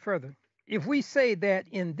little bit further. If we say that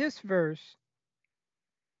in this verse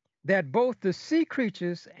that both the sea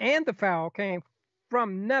creatures and the fowl came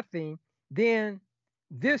from nothing, then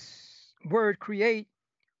this word create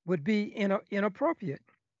would be inappropriate,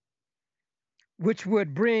 which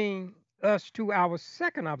would bring us to our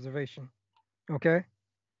second observation, okay?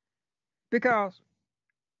 Because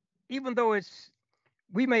even though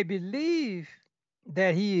we may believe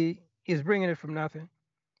that he is bringing it from nothing,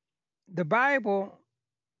 the Bible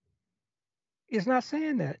is not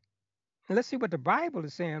saying that. And let's see what the Bible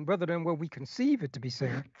is saying rather than what we conceive it to be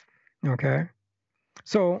saying, okay?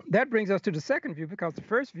 So that brings us to the second view, because the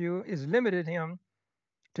first view is limited him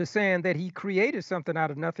to saying that he created something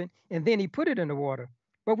out of nothing and then he put it in the water.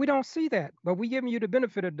 But we don't see that. But we giving you the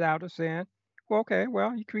benefit of the doubt of saying, well, okay,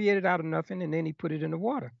 well, he created out of nothing and then he put it in the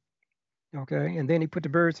water. Okay, and then he put the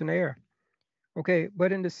birds in the air. Okay,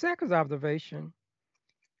 but in the second observation,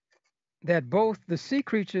 that both the sea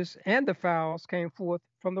creatures and the fowls came forth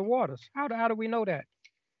from the waters. How do we know that?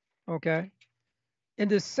 Okay, in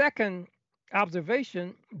the second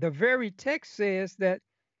observation, the very text says that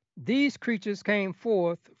these creatures came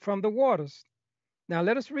forth from the waters. Now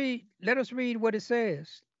let us read what it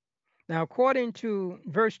says. Now, according to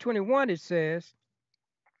verse 21, it says,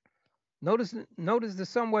 notice the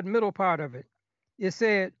somewhat middle part of it. It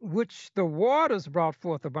said, which the waters brought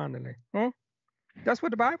forth abundantly. That's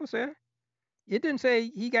what the Bible said. It didn't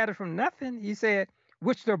say he got it from nothing. He said,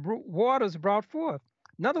 which the waters brought forth.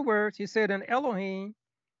 In other words, he said, and Elohim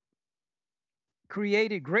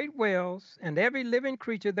created great whales and every living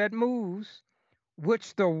creature that moves,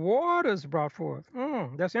 which the waters brought forth.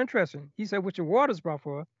 That's interesting. He said, which the waters brought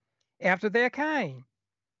forth after their kind,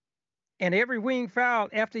 and every winged fowl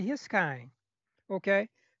after his kind. Okay,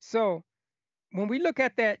 so when we look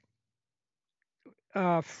at that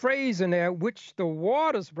phrase in there, which the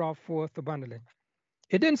waters brought forth abundantly,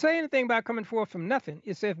 it didn't say anything about coming forth from nothing.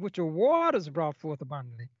 It said, which the waters brought forth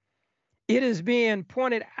abundantly. It is being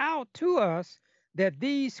pointed out to us that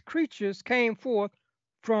these creatures came forth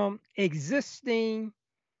from existing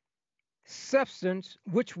substance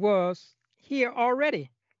which was here already.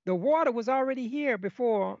 The water was already here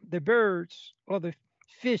before the birds or the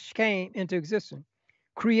fish came into existence.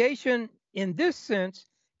 Creation in this sense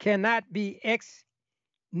cannot be ex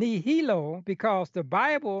nihilo, because the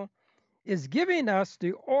Bible is giving us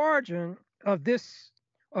the origin of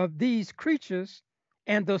these creatures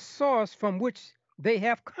and the source from which they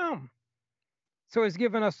have come. So it's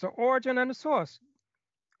giving us the origin and the source,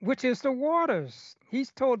 which is the waters.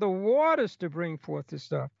 He's told the waters to bring forth this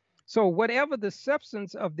stuff. So whatever the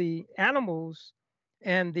substance of the animals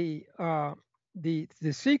and the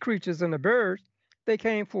sea creatures and the birds, they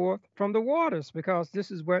came forth from the waters, because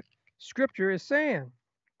this is what Scripture is saying.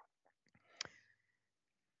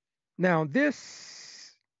 Now,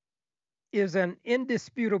 this is an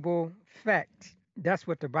indisputable fact. That's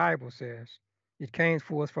what the Bible says. It came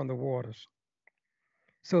forth from the waters.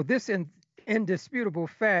 So this indisputable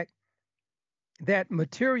fact that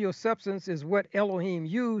material substance is what Elohim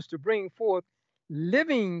used to bring forth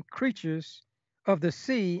living creatures of the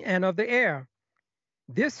sea and of the air.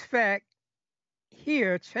 This fact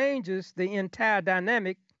here changes the entire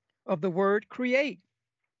dynamic of the word create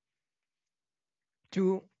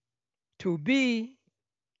to be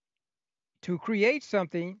to create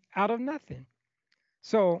something out of nothing.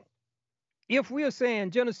 So if we are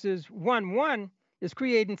saying Genesis 1:1 is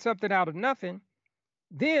creating something out of nothing,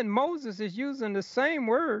 then Moses is using the same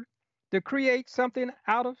word to create something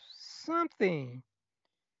out of something.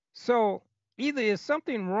 So either is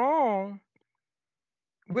something wrong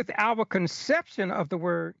with our conception of the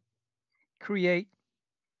word create,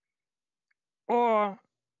 or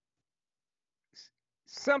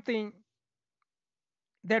something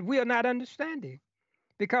that we are not understanding.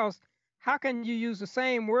 Because how can you use the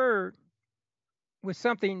same word with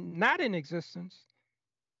something not in existence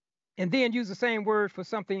and then use the same word for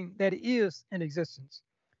something that is in existence?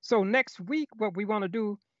 So next week, what we want to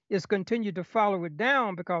do is continue to follow it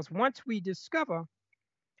down, because once we discover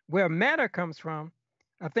where matter comes from,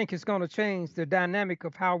 I think it's going to change the dynamic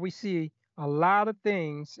of how we see a lot of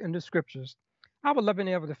things in the scriptures. I would love and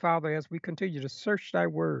ever the Father, as we continue to search thy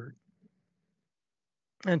word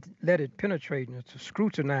and let it penetrate and to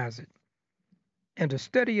scrutinize it and to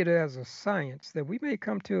study it as a science, that we may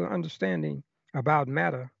come to an understanding about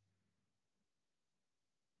matter.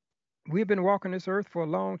 We've been walking this earth for a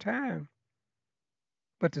long time,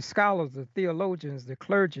 but the scholars, the theologians, the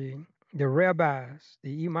clergy, the rabbis,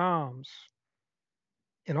 the imams,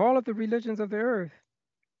 and all of the religions of the earth,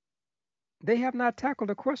 they have not tackled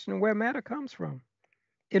the question where matter comes from.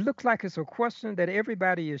 It looks like it's a question that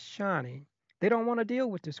everybody is shunning. They don't want to deal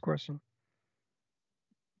with this question.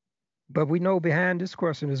 But we know behind this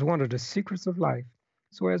question is one of the secrets of life.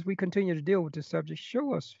 So as we continue to deal with this subject,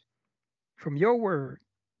 show us from your word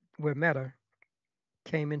where matter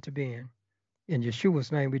came into being. In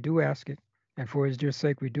Yeshua's name we do ask it, and for his dear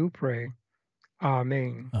sake we do pray.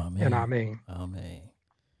 Amen and Amen. amen. Amen.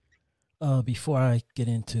 Before I get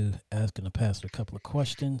into asking the pastor a couple of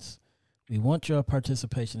questions, we want your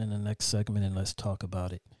participation in the next segment, and let's talk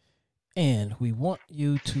about it. And we want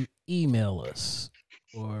you to email us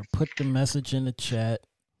or put the message in the chat,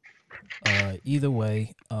 either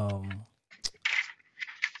way,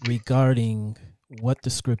 regarding what the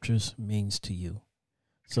scriptures means to you.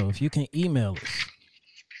 So if you can email us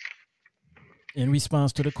in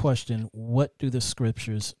response to the question, what do the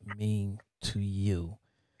scriptures mean to you?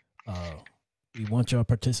 We want your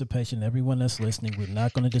participation. Everyone that's listening, we're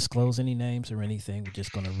not going to disclose any names or anything. We're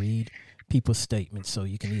just going to read people's statements. So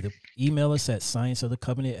you can either email us at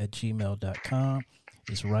scienceofthecovenant@gmail.com.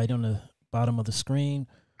 It's right on the bottom of the screen.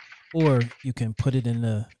 Or you can put it in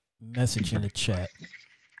the message in the chat,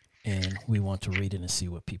 and we want to read it and see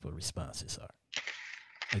what people's responses are.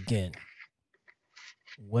 Again,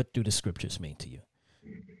 what do the scriptures mean to you?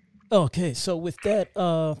 Okay, so with that,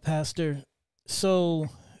 Pastor, so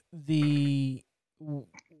the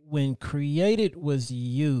when created was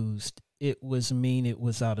used, it was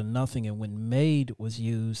out of nothing, and when made was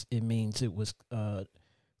used, it means it was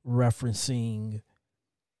referencing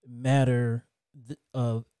matter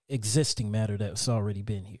of existing matter that's already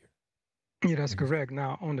been here. Yeah, that's correct.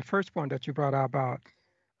 Now, on the first point that you brought out about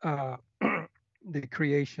uh, the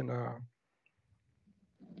creation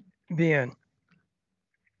being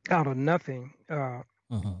out of nothing,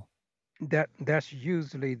 that's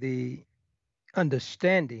usually the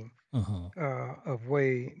understanding of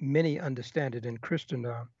way many understand it in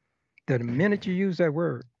Christendom. That the minute you use that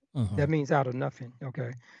word, that means out of nothing.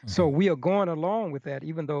 Okay, so we are going along with that,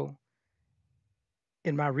 even though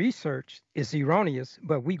in my research it's erroneous,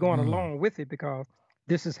 but we going along with it because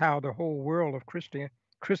this is how the whole world of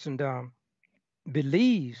Christendom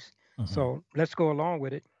believes. So let's go along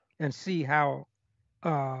with it and see how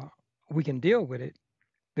we can deal with it,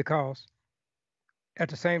 because at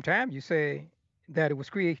the same time you say that it was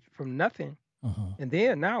created from nothing, and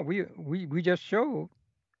then now we just showed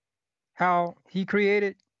how he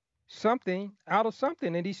created something out of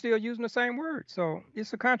something, and he's still using the same word. So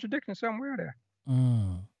it's a contradiction somewhere there.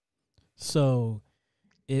 So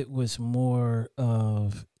it was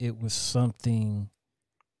something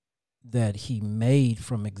that he made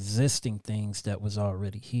from existing things that was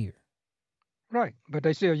already here. Right, but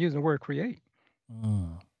they still using the word create.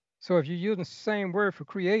 So if you're using the same word for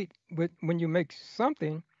create when you make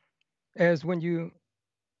something as when you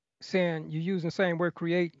saying you're using the same word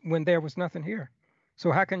create when there was nothing here.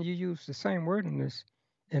 So how can you use the same word in this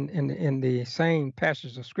in the same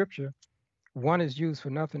passage of scripture? One is used for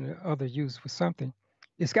nothing, the other used for something.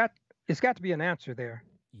 It's got to be an answer there.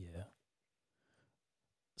 Yeah.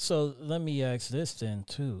 So let me ask this then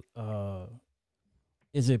too.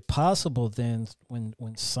 Is it possible then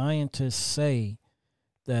when scientists say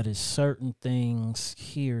that is certain things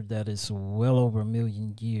here that is well over 1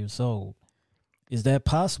 million years old, is that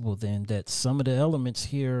possible then that some of the elements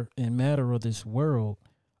here in matter of this world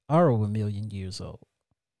are over 1 million years old?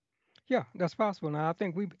 Yeah, that's possible. Now I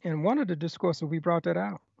think we in one of the discourses we brought that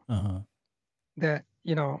out. That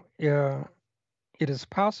it is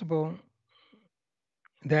possible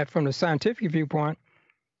that from the scientific viewpoint,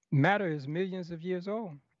 matter is millions of years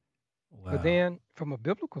old. Wow. But then from a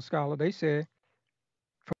biblical scholar, they said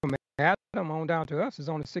from Adam on down to us is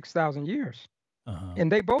only 6,000 years.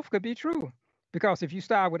 And they both could be true. Because if you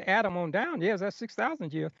start with Adam on down, yes, that's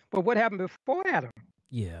 6,000 years. But what happened before Adam?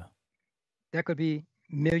 Yeah. That could be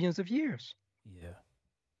millions of years. Yeah.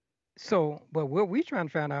 So, but what we're trying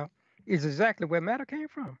to find out is exactly where matter came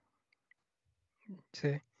from.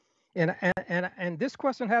 See? And this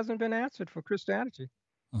question hasn't been answered for Christianity.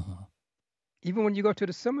 Even when you go to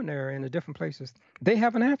the seminary in the different places, they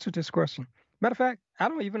haven't answered this question. Matter of fact, I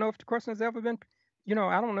don't even know if the question has ever been,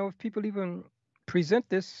 I don't know if people even present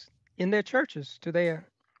this in their churches to their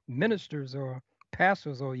ministers or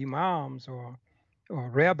pastors or imams or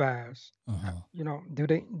rabbis.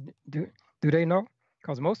 Do they know?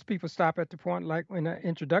 Because most people stop at the point, like in the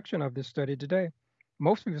introduction of this study today,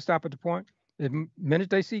 most people stop at the point the minute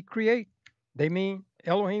they see create, they mean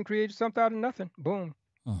Elohim created something out of nothing. Boom.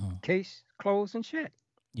 Case closed and shut.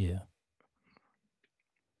 Yeah.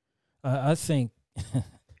 I think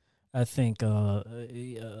I think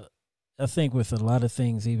with a lot of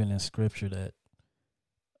things, even in scripture, that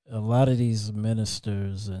a lot of these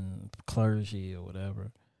ministers and clergy or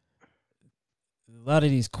whatever, a lot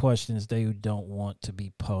of these questions they don't want to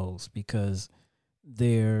be posed because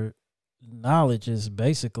they're knowledge is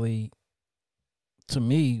basically, to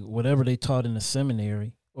me, whatever they taught in the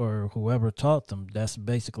seminary or whoever taught them, that's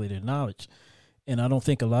basically their knowledge. And I don't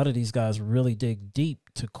think a lot of these guys really dig deep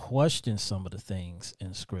to question some of the things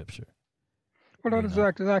in scripture, Well, that you is know?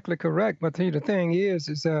 exactly correct. But see, the thing is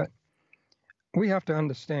that we have to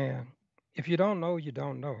understand. If you don't know, you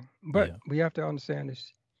don't know. But Yeah, we have to understand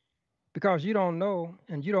this because you don't know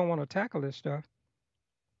and you don't want to tackle this stuff.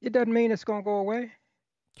 It doesn't mean it's going to go away.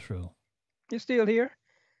 true. It's still here.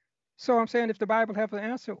 So I'm saying if the Bible has an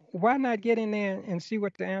answer, why not get in there and see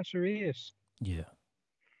what the answer is? Yeah.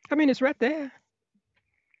 I mean, it's right there.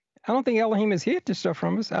 I don't think Elohim has hid this stuff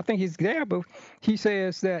from us. I think he's there, but he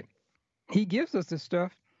says that he gives us this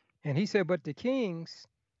stuff. And he said, but the kings,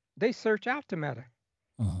 they search out the matter.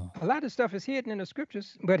 Hmm. A lot of stuff is hidden in the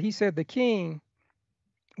scriptures, but he said the king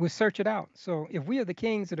will search it out. So if we are the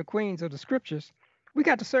kings or the queens of the scriptures, we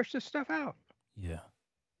got to search this stuff out. Yeah,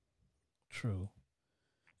 true.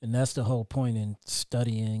 And that's the whole point in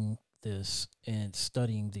studying this and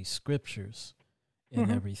studying these scriptures and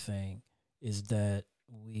Hmm. everything, is that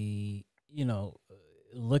we,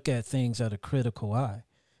 look at things at a critical eye.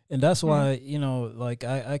 And that's Hmm. why, like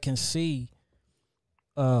I can see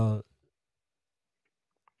uh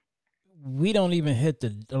we don't even hit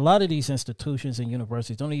a lot of these institutions and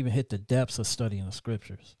universities don't even hit the depths of studying the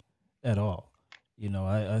scriptures at all.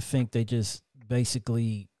 I think they just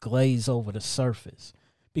basically glaze over the surface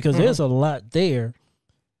because Hmm. there's a lot there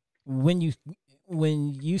when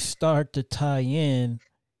you start to tie in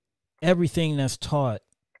everything that's taught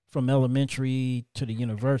from elementary to the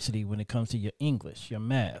university when it comes to your English, your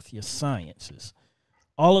math, your sciences.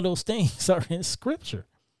 All of those things are in scripture.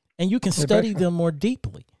 And you can Yeah, study basically. them more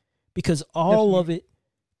deeply because Yes. all of it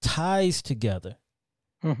ties together.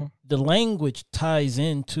 Hmm. The language ties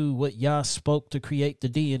into what Yah spoke to create the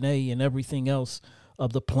DNA and everything else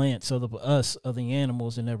of the plants, of us, of the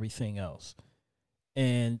animals, and everything else.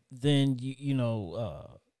 And then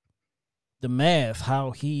the math,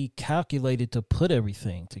 how he calculated to put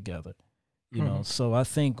everything together. Hmm. So I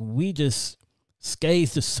think we just scathe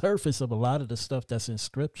the surface of a lot of the stuff that's in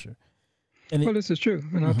scripture. And Well, it, this is true.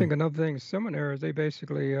 And I mhm. think another thing, seminaries, they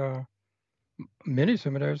basically, many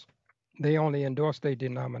seminaries, they only endorse their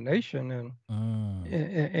denomination. Mm,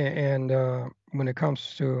 And when it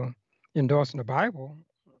comes to endorsing the Bible,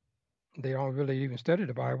 they don't really even study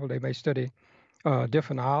the Bible. They may study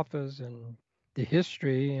different authors and the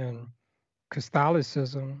history and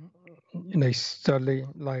Catholicism. And they study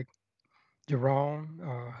like Jerome,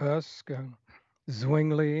 Husk, and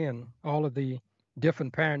Zwingli, and all of the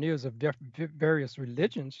different pioneers of various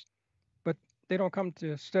religions, but they don't come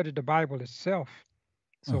to study the Bible itself.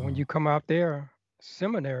 So when mhm, you come out there,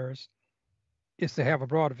 seminaries, is to have a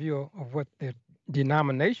broad view of what the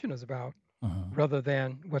denomination is about mhm. rather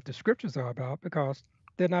than what the scriptures are about because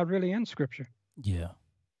they're not really in scripture. Yeah,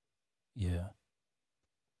 yeah,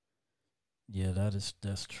 yeah.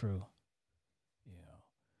 That's true. Yeah,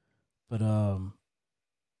 but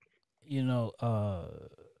you know, uh,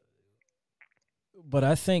 but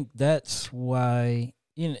I think that's why,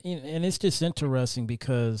 and it's just interesting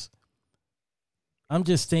because I'm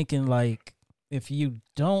just thinking like if you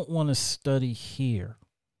don't want to study here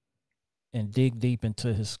and dig deep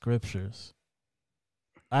into his scriptures,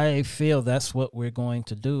 I feel that's what we're going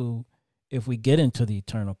to do if we get into the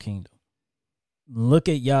eternal kingdom. Look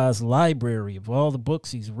at Yah's library of all the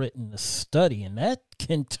books he's written to study, and that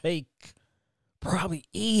can take probably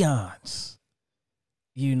eons,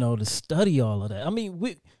 to study all of that. I mean,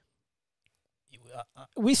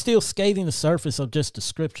 we still scathing the surface of just the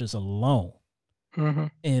scriptures alone Hmm.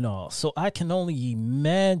 and all. So I can only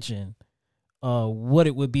imagine what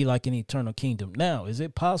it would be like in eternal kingdom. Now, is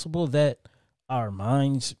it possible that our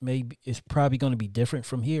minds maybe is probably going to be different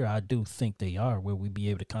from here? I do think they are, where we be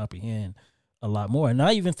able to comprehend a lot more, and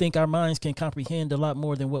I even think our minds can comprehend a lot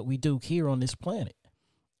more than what we do here on this planet.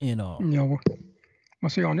 You know, well,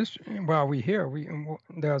 see, on this, while we here,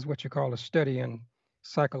 there's what you call a study in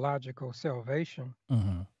psychological salvation.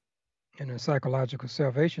 Mm-hmm, And in psychological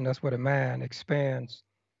salvation, that's where the man expands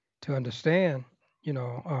to understand,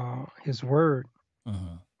 his word.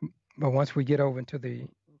 mm-hmm, But once we get over into the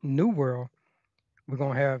new world, we're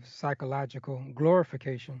going to have psychological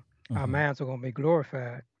glorification. Our mm-hmm, minds are going to be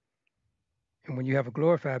glorified. And when you have a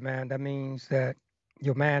glorified man, that means that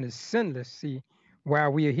your mind is sinless. See,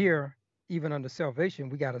 while we are here, even under salvation,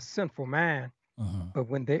 we got a sinful mind. mm-hmm, But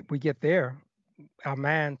when we get there, our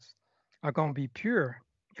minds are going to be pure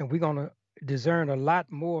and we're going to discern a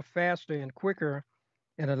lot more faster and quicker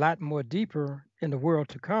and a lot more deeper in the world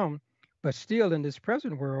to come. But still, in this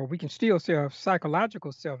present world, we can still have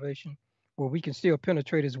psychological salvation where we can still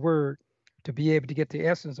penetrate his word to be able to get the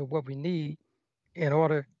essence of what we need in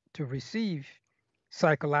order to receive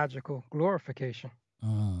psychological glorification.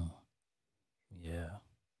 Mm, yeah.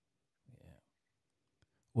 Yeah.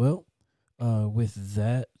 Well, with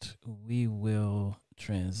that, we will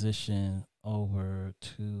transition over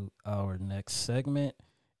to our next segment.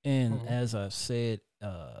 And Mhm. as I've said,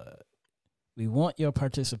 we want your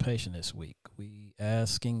participation this week. We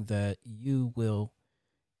asking that you will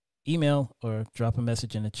email or drop a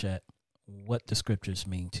message in the chat what the scriptures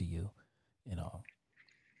mean to you and all.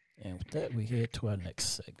 And with that, we head to our next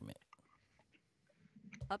segment.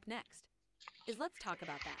 Up next is Let's Talk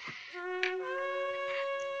About That.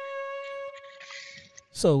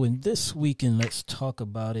 So, in this weekend, let's talk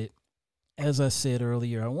about it. As I said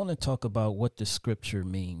earlier, I want to talk about what the scripture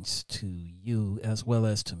means to you as well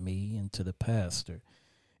as to me and to the pastor.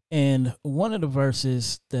 And one of the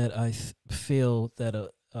verses that I feel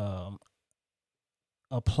that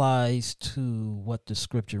applies to what the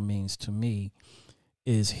scripture means to me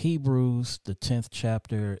is Hebrews, the 10th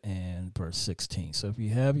chapter and verse 16. So if you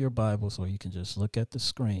have your Bibles or you can just look at the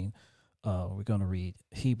screen, we're going to read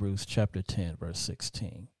Hebrews chapter 10, verse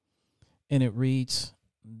 16. And it reads,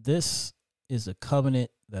 "This is a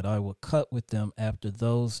covenant that I will cut with them after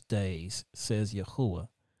those days, says Yahuwah.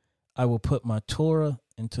 I will put my Torah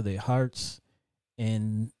into their hearts,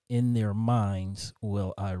 and in their minds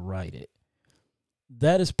will I write it."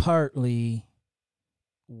 That is partly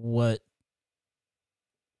what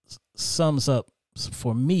sums up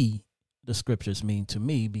for me the scriptures mean to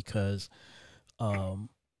me, because um,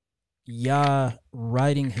 Yah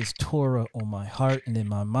writing his Torah on my heart and in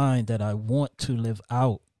my mind, that I want to live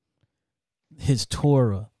out his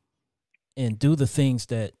Torah and do the things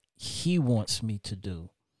that he wants me to do.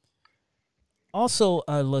 Also,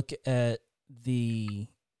 I look at the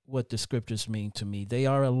what the scriptures mean to me. They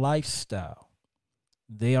are a lifestyle.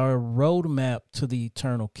 They are a roadmap to the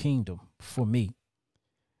eternal kingdom for me.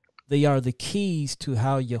 They are the keys to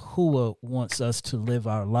how Yahuwah wants us to live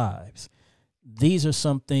our lives. These are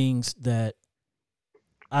some things that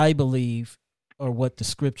I believe are what the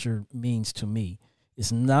scripture means to me.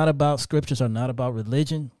 It's not about, scriptures are not about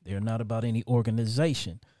religion. They're not about any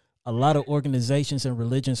organization. A lot of organizations and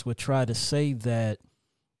religions would try to say that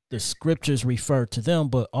the scriptures refer to them,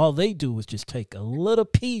 but all they do is just take a little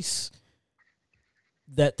piece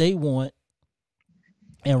that they want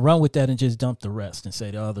and run with that and just dump the rest and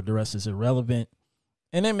say the rest is irrelevant.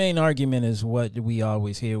 And their main argument is what we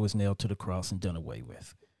always hear was nailed to the cross and done away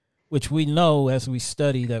with, which we know as we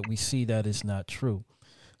study that we see that is not true.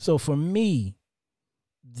 So for me,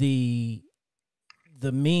 the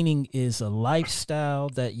meaning is a lifestyle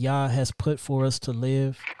that Yah has put for us to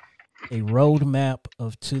live, a roadmap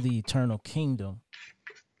of to the eternal kingdom,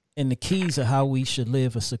 and the keys of how we should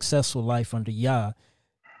live a successful life under Yah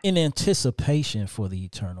in anticipation for the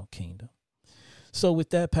eternal kingdom. So with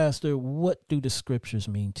that, Pastor, what do the scriptures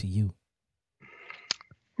mean to you?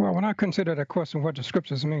 Well, when I consider that question, what the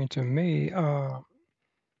scriptures mean to me,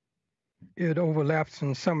 it overlaps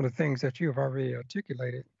in some of the things that you have already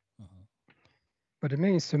articulated. Uh-huh. But it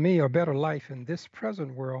means to me a better life in this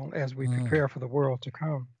present world as we prepare for the world to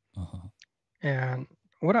come. Uh-huh. And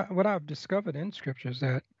what I've discovered in scripture is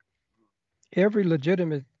that every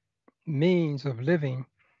legitimate means of living,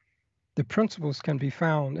 the principles can be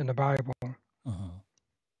found in the Bible. Uh-huh.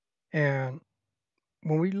 And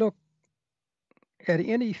when we look at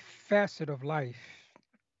any facet of life,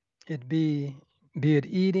 it be it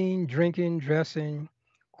eating, drinking, dressing,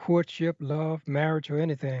 courtship, love, marriage, or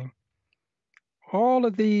anything, all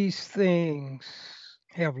of these things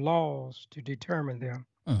have laws to determine them.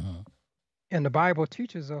 Uh-huh. And the Bible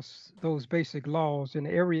teaches us those basic laws in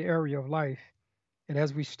every area of life. And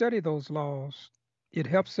as we study those laws, it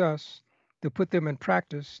helps us to put them in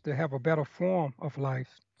practice to have a better form of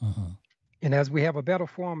life. Uh-huh. And as we have a better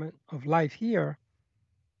form of life here,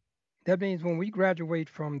 that means when we graduate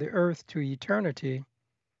from the earth to eternity,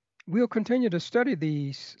 we'll continue to study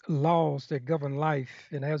these laws that govern life.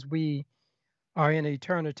 And as we are in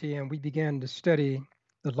eternity and we begin to study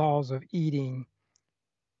the laws of eating,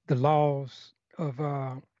 the laws of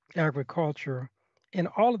agriculture, and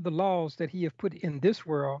all of the laws that he have put in this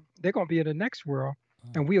world, they're going to be in the next world,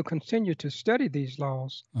 and we'll continue to study these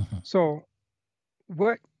laws. Uh-huh. So,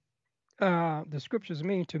 what the scriptures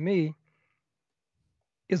mean to me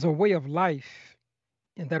is a way of life,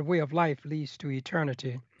 and that way of life leads to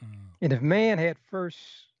eternity. And if man had first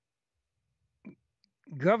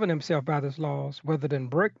governed himself by those laws, rather than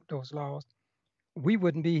break those laws, we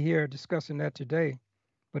wouldn't be here discussing that today.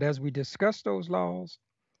 But as we discuss those laws,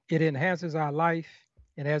 it enhances our life.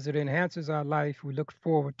 And as it enhances our life, we look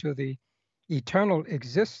forward to the eternal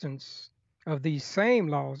existence of these same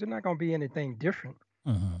laws. They're not going to be anything different.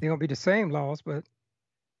 Mm-hmm. They're going to be the same laws, but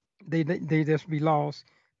they just be laws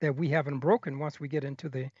that we haven't broken once we get into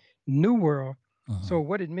the new world. Mm-hmm. So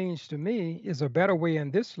what it means to me is a better way in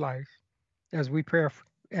this life as we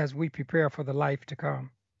prepare for the life to come.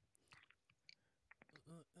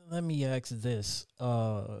 Let me ask this: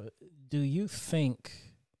 do you think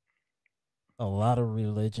a lot of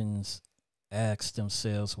religions ask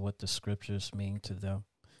themselves what the scriptures mean to them?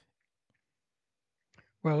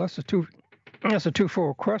 Well, that's a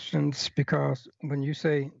twofold questions because when you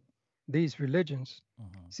say these religions,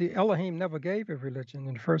 Mm-hmm. see, Elohim never gave a religion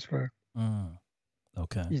in the first place. Mm.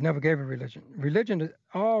 Okay. He's never gave a religion. Religion is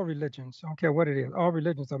all religions. I don't care what it is. All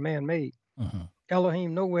religions are man-made. Mm-hmm.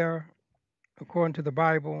 Elohim nowhere, according to the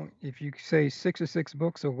Bible, if you say 66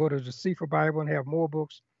 books or go to the Sefer Bible and have more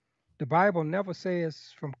books, the Bible never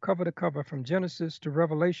says from cover to cover, from Genesis to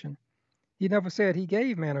Revelation. He never said he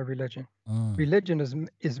gave man a religion. Mm. Religion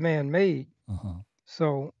is man-made. Mm-hmm.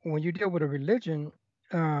 So when you deal with a religion,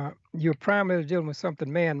 you're primarily dealing with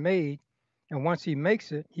something man-made, and once he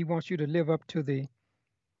makes it, he wants you to live up to the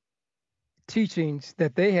teachings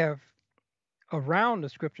that they have around the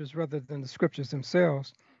scriptures rather than the scriptures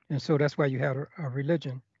themselves. And so that's why you have a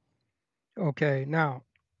religion. Okay, now,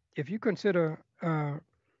 if you consider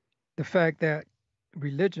the fact that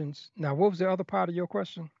religions, now, what was the other part of your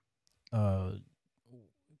question? Uh,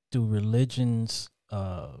 do religions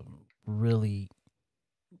really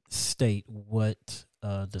state what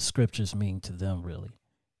the scriptures mean to them? Really,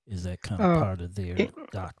 is that kind of Uh, part of their it,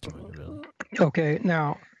 doctrine? Really? okay,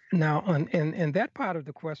 now, and that part of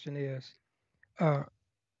the question is uh,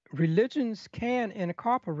 religions can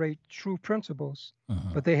incorporate true principles,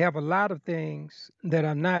 Mm-hmm. but they have a lot of things that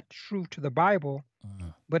are not true to the Bible, Mm-hmm.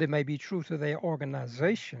 but it may be true to their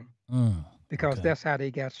organization Mm. because Okay. that's how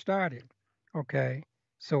they got started. Okay,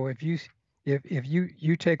 so if you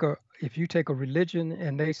take a religion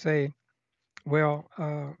and they say, well,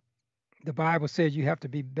 the Bible says you have to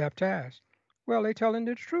be baptized. Well, they're telling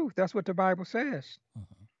the truth. That's what the Bible says.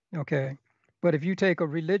 Mm-hmm. Okay, but if you take a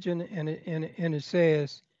religion and it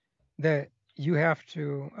says that you have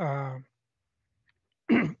to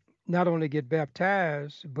not only get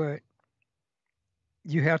baptized, but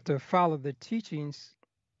you have to follow the teachings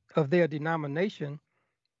of their denomination.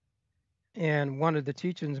 And one of the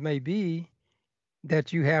teachings may be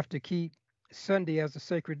that you have to keep Sunday as a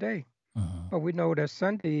sacred day. Mm-hmm. But we know that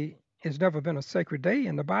Sunday has never been a sacred day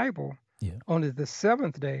in the Bible, Yeah. only the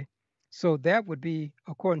seventh day. So that would be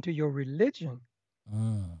according to your religion.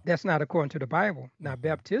 Mm. That's not according to the Bible. Now, Mm-hmm.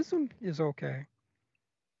 baptism is okay,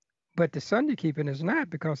 but the Sunday keeping is not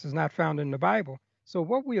because it's not found in the Bible. So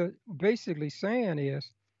what we are basically saying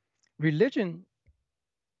is religion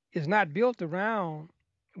is not built around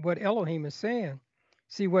what Elohim is saying.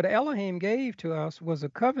 See, what Elohim gave to us was a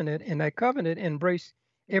covenant, and that covenant embraced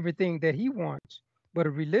everything that he wants. But a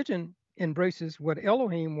religion embraces what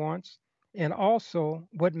Elohim wants and also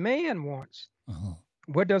what man wants. Mm-hmm.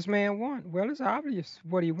 What does man want? Well, it's obvious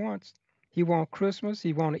what he wants. He wants Christmas.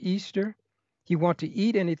 He wants Easter. He wants to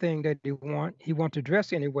eat anything that he wants. He wants to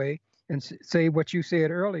dress anyway and say what you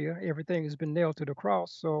said earlier. Everything has been nailed to the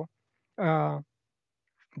cross. So uh,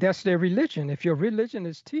 that's their religion. If your religion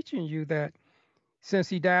is teaching you that since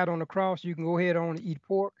he died on the cross, you can go ahead on and eat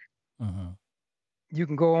pork, Mm-hmm. you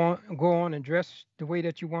can go on and dress the way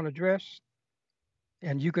that you want to dress,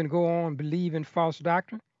 and you can go on and believe in false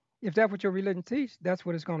doctrine. If that's what your religion teaches, that's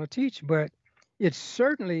what it's going to teach. But it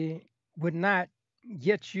certainly would not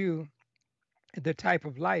get you the type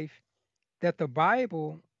of life that the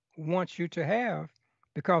Bible wants you to have,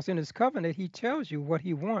 because in his covenant he tells you what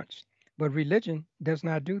he wants. But religion does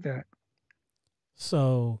not do that.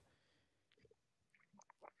 So,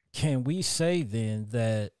 can we say then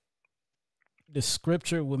that the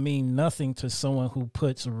scripture would mean nothing to someone who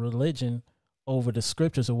puts religion over the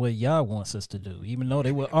scriptures of what Yah wants us to do, even though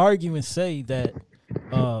they will argue and say that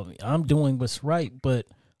I'm doing what's right, but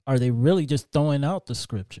are they really just throwing out the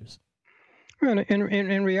scriptures? Well,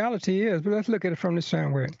 in reality, is. But let's look at it from this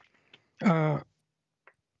standpoint. Uh,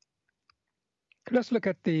 let's look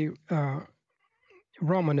at the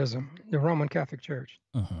Romanism, the Roman Catholic Church.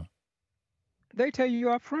 Mm-hmm. They tell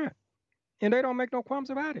you up front, and they don't make no qualms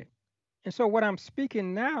about it. And so, what I'm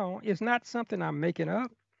speaking now is not something I'm making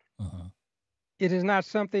up. Mm-hmm. It is not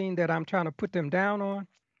something that I'm trying to put them down on,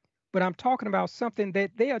 but I'm talking about something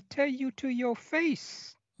that they'll tell you to your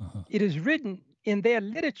face. Mm-hmm. It is written in their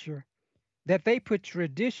literature that they put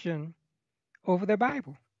tradition over the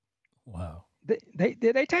Bible. Wow.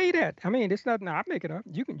 They tell you that. I mean, it's not. No, I make it up.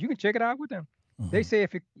 You can check it out with them. They Mm-hmm. say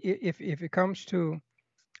if it comes to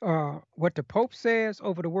what the Pope says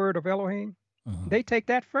over the word of Elohim, Hmm. they take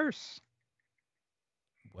that first.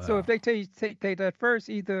 So if Wow. they take that first,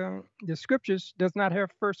 either the scriptures does not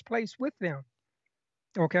have first place with them.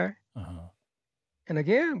 Okay. Uh-huh. And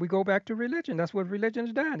again, we go back to religion. That's what religion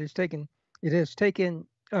has done. It has taken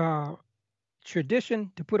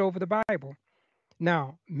tradition to put over the Bible.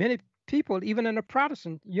 Now, many people, even in the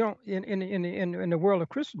Protestant, you know, in the world of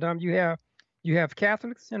Christendom, you have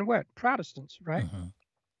Catholics and what? Protestants, right? Hmm.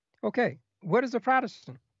 Okay. What is a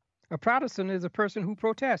Protestant? A Protestant is a person who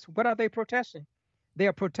protests. What are they protesting? They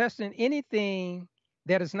are protesting anything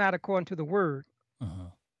that is not according to the word. Hmm.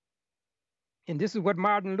 And this is what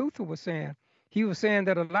Martin Luther was saying. He was saying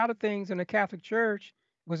that a lot of things in the Catholic Church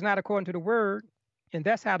was not according to the word, and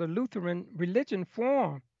that's how the Lutheran religion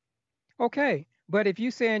formed. Okay, but if you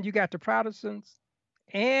saying you got the Protestants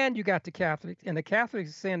and you got the Catholics, and the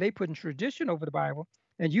Catholics are saying they putting tradition over the Bible,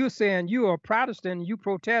 and you're saying you are a Protestant and you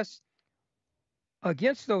protest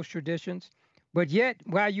against those traditions, but yet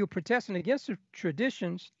while you're protesting against the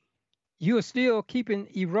traditions, you are still keeping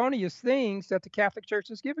erroneous things that the Catholic Church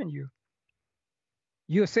has given you.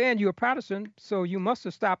 You're saying you're a Protestant, so you must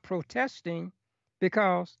have stopped protesting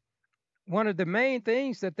because one of the main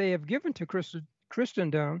things that they have given to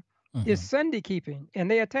Christendom is Hmm. Sunday keeping.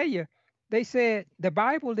 And they'll tell you, they said the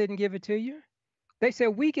Bible didn't give it to you. They said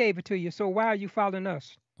we gave it to you. So why are you following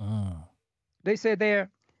us? Mm. They said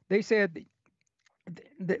they said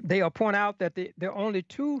they'll point out that there are only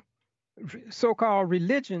two so-called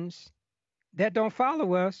religions that don't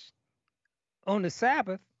follow us on the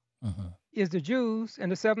Sabbath Hmm. is the Jews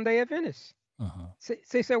and the Seventh Day Adventists. Hmm.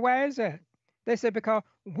 They said, why is that? They said, because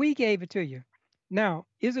we gave it to you. Now,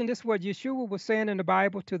 isn't this what Yeshua was saying in the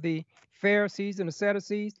Bible to the Pharisees and the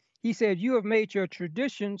Sadducees? He said, you have made your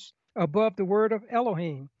traditions above the word of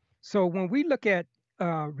Elohim. So when we look at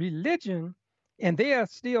religion and they are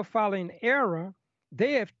still following error,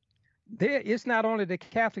 they have it's not only the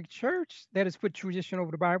Catholic Church that has put tradition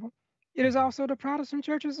over the Bible, it is Hmm. also the Protestant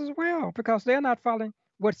churches as well, because they're not following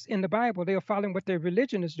what's in the Bible. They are following what their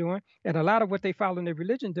religion is doing. And a lot of what they follow in their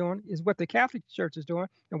religion doing is what the Catholic Church is doing.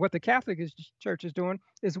 And what the Church is doing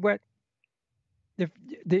is what the,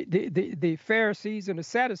 the Pharisees and the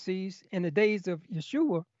Sadducees in the days of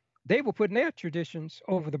Yeshua, they were putting their traditions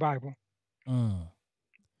over the Bible. Mm.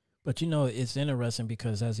 But you know, it's interesting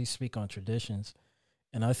because as you speak on traditions,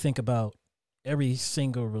 and I think about every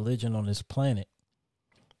single religion on this planet,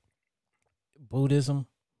 Buddhism,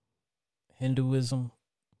 Hinduism,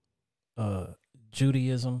 uh,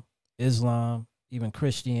 Judaism, Islam, even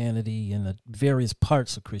Christianity, and the various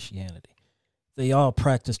parts of Christianity, they all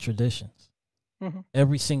practice traditions. Hmm.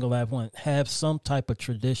 Every single last one have some type of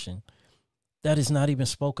tradition that is not even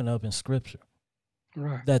spoken of in scripture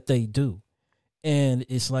Right. that they do. And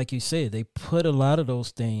it's like you said, they put a lot of those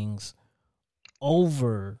things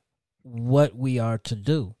over what we are to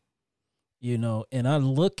do, you know. And I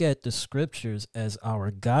look at the scriptures as our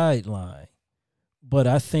guideline. But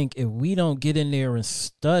I think if we don't get in there and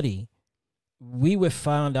study, we would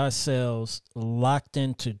find ourselves locked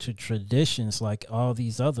into to traditions like all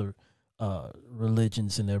these other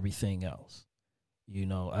religions and everything else. You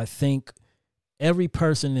know, I think every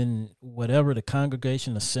person in whatever the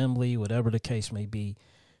congregation, assembly, whatever the case may be,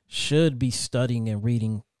 should be studying and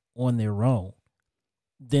reading on their own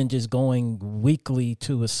than just going weekly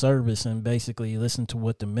to a service and basically listen to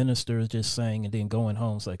what the minister is just saying and then going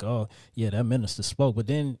home. It's like, oh, yeah, that minister spoke, but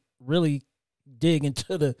then really dig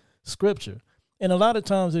into the scripture. And a lot of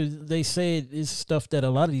times they say it's stuff that a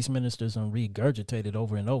lot of these ministers are regurgitated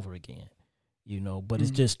over and over again, you know, but it's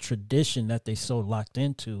Mm. just tradition that they so locked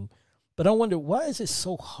into. But I wonder, why is it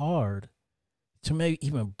so hard to maybe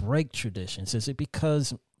even break traditions? Is it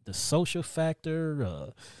because the social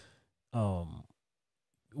factor, um,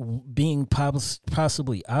 being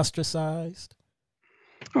possibly ostracized?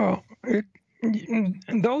 Oh,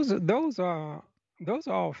 those are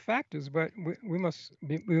all factors, but we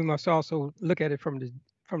must also look at it from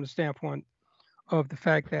the standpoint of the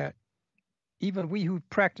fact that even we who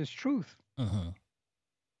practice truth Mm-hmm.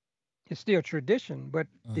 is still tradition, but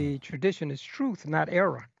Mm. the tradition is truth, not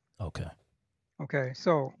error. Okay. Okay,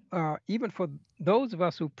 so even for those of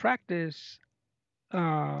us who practice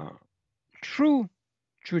uh, true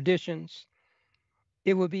traditions,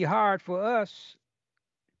 it would be hard for us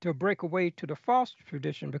to break away to the false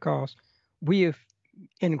tradition because we have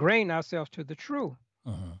ingrained ourselves to the true.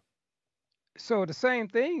 Mm-hmm. So the same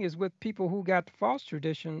thing is with people who got the false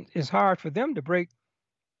tradition. It's hard for them to break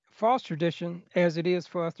false tradition as it is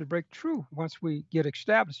for us to break true once we get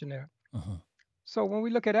established in there. Mm-hmm. So when we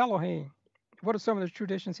look at Elohim, what are some of the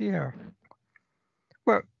traditions he have?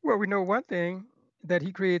 Well, we know one thing. that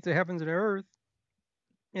he creates the heavens and the earth.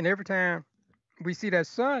 And every time we see that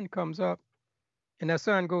sun comes up and that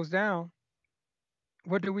sun goes down,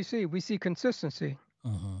 what do we see? We see consistency.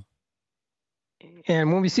 Mm-hmm.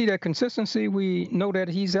 And when we see that consistency, we know that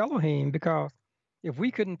he's Elohim, because if we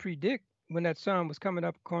couldn't predict when that sun was coming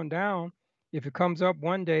up, going down, if it comes up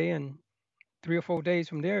one day and 3 or 4 days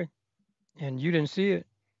from there and you didn't see it,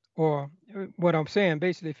 or what I'm saying,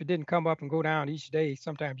 basically, if it didn't come up and go down each day,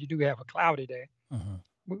 sometimes you do have a cloudy day. Mm-hmm.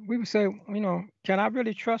 We would say, can I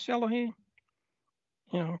really trust Elohim?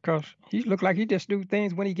 Because he look like he just do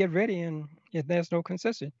things when he get ready, and if there's no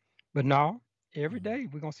consistency. But no, every Mm-hmm. day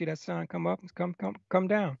we're gonna see that sun come up and come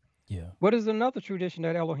down. Yeah. What is another tradition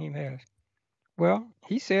that Elohim has? Well,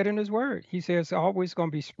 he said in his word, he says it's always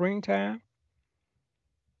gonna be springtime,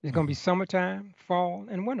 it's gonna be Mm-hmm. summertime, fall,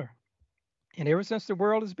 and winter. And ever since the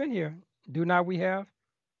world has been here, do not we have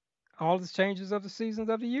all the changes of the seasons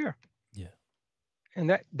of the year? Yeah.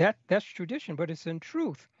 And that's tradition, but it's in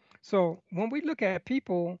truth. So when we look at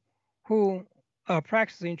people who are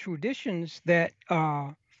practicing traditions that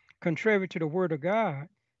are contrary to the word of God,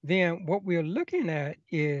 then what we're looking at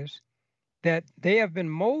is that they have been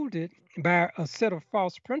molded by a set of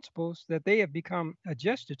false principles that they have become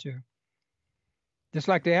adjusted to. Just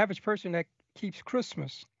like the average person that keeps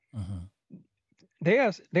Christmas, Mm-hmm.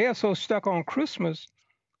 they are so stuck on Christmas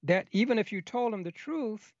that even if you told them the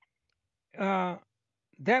truth, uh,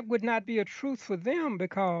 that would not be a truth for them,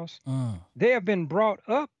 because Mm. they have been brought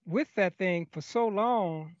up with that thing for so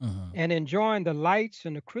long Mm-hmm. and enjoying the lights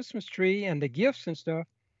and the Christmas tree and the gifts and stuff,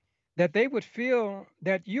 that they would feel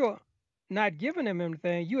that you're not giving them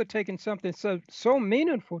anything. You are taking something so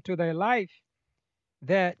meaningful to their life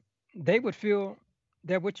that they would feel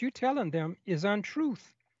that what you're telling them is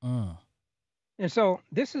untruth. Mm. And so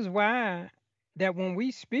this is why that when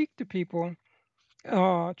we speak to people,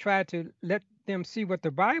 try to let them see what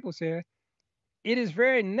the Bible says, it is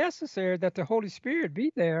very necessary that the Holy Spirit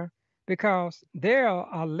be there, because there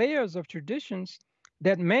are layers of traditions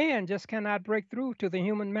that man just cannot break through to the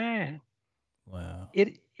human mind. Wow.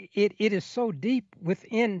 It is so deep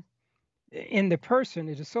within in the person.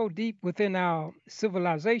 It is so deep within our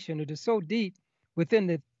civilization. It is so deep within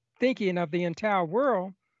the thinking of the entire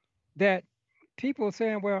world that people are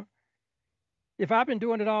saying, well, if I've been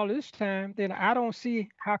doing it all this time, then I don't see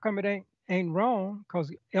how come it ain't wrong,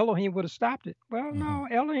 because Elohim would have stopped it. Well, Mm-hmm. no,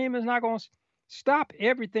 Elohim is not going to stop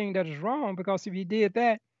everything that is wrong, because if he did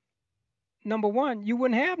that, number one, you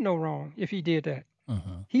wouldn't have no wrong if he did that.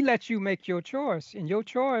 Mm-hmm. He lets you make your choice, and your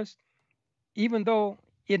choice, even though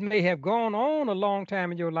it may have gone on a long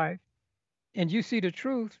time in your life, and you see the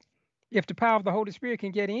truth, if the power of the Holy Spirit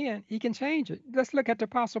can get in, he can change it. Let's look at the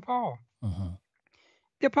Apostle Paul. Mm-hmm.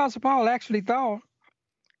 The Apostle Paul actually thought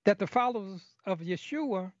that the followers of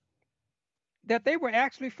Yeshua, that they were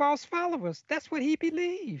actually false followers. That's what he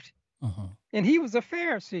believed. Mm-hmm. And he was a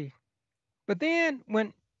Pharisee. But then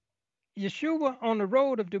when Yeshua on the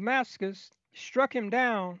road of Damascus struck him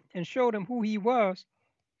down and showed him who he was,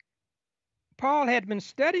 Paul had been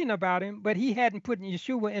studying about him, but he hadn't put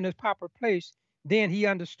Yeshua in his proper place. Then he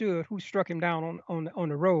understood who struck him down on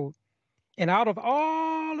the road. And out of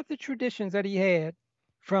all of the traditions that he had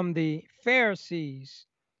from the Pharisees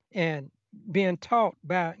and being taught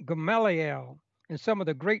by Gamaliel and some of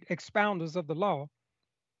the great expounders of the law,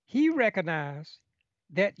 he recognized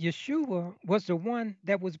that Yeshua was the one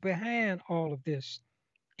that was behind all of this,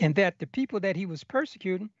 and that the people that he was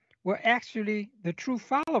persecuting were actually the true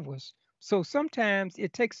followers. So sometimes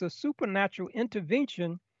it takes a supernatural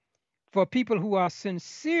intervention for people who are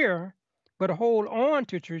sincere but hold on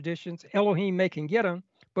to traditions. Elohim may can get them,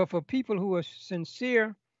 but for people who are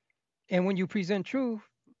sincere and when you present truth,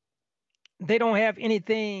 they don't have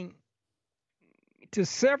anything to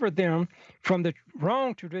sever them from the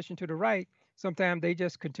wrong tradition to the right. Sometimes they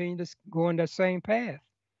just continue to go in that same path.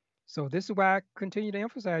 So this is why I continue to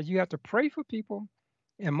emphasize you have to pray for people,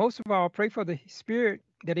 and most of all, pray for the Spirit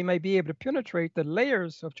that He may be able to penetrate the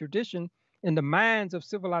layers of tradition in the minds of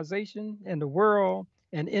civilization and the world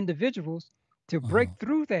and individuals to break Mm-hmm.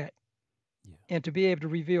 through that Yeah. and to be able to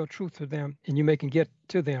reveal truth to them, and you may can get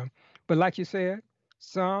to them. But like you said,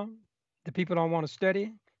 some the people don't want to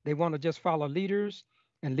study; they want to just follow leaders,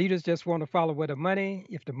 and leaders just want to follow where the money.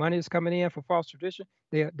 If the money is coming in for false tradition,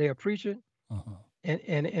 they'll preach it. Mm-hmm.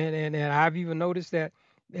 And I've even noticed that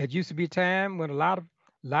it used to be a time when a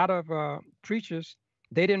lot of preachers,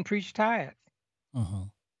 they didn't preach tithe, Mm-hmm.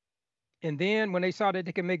 and then when they saw that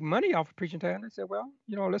they could make money off of preaching tithe, they said, well,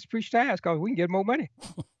 let's preach tithes because we can get more money.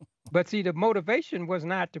 But see, the motivation was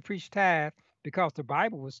not to preach tithe because the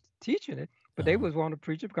Bible was teaching it, but they Uh-huh. was wanting to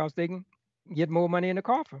preach it because they can get more money in the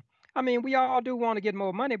coffin. I mean, we all do want to get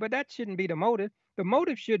more money, but that shouldn't be the motive. The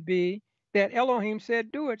motive should be that Elohim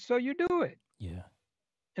said do it, so you do it. Yeah.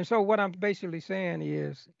 And so what I'm basically saying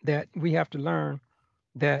is that we have to learn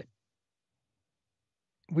that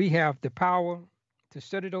we have the power to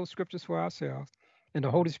study those scriptures for ourselves, and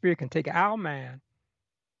the Holy Spirit can take our mind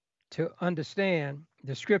to understand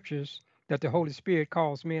the scriptures that the Holy Spirit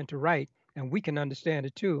calls men to write, and we can understand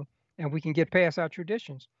it too, and we can get past our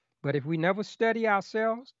traditions. But if we never study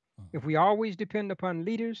ourselves, if Mhm. we always depend upon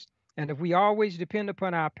leaders, and if we always depend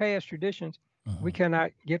upon our past traditions, we Mhm.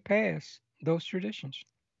 cannot get past those traditions.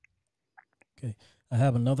 Okay. I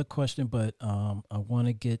have another question, but I want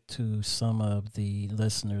to get to some of the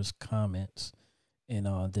listeners' comments, and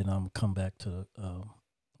then I'm come back to a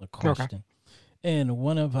Okay. question. And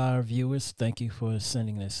one of our viewers, thank you for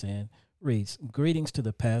sending this in, reads, "Greetings to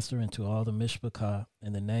the pastor and to all the Mishpachah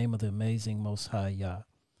in the name of the amazing Most High Yah.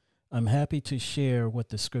 I'm happy to share what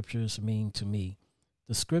the scriptures mean to me.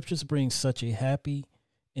 The scriptures bring such a happy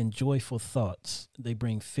and joyful thoughts. They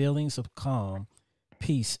bring feelings of calm,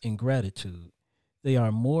 peace, and gratitude. They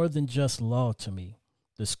are more than just law to me.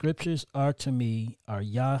 The scriptures are to me are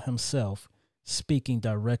Yah himself speaking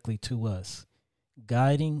directly to us,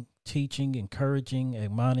 guiding, teaching, encouraging,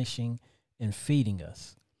 admonishing, and feeding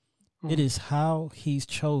us. It Mm. is how he's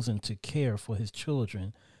chosen to care for his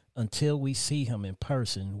children until we see him in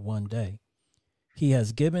person one day. He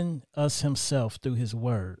has given us himself through his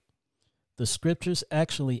word. The scriptures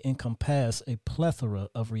actually encompass a plethora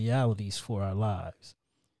of realities for our lives.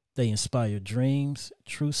 They inspire dreams,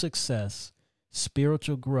 true success,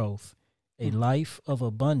 spiritual growth, a Mm. life of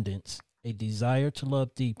abundance, a desire to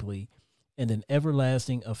love deeply, and an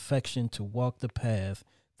everlasting affection to walk the path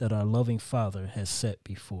that our loving Father has set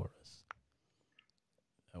before us."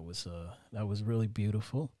 That was really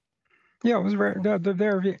beautiful. Yeah, it was very,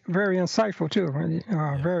 very insightful too.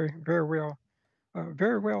 Yeah, Very, very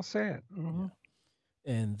well said. yeah. Hmm.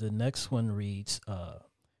 And the next one reads,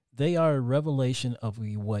 "They are a revelation of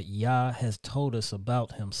what Yah has told us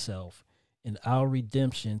about Himself and our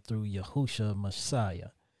redemption through Yahusha Messiah.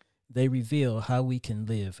 They reveal how we can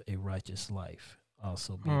live a righteous life."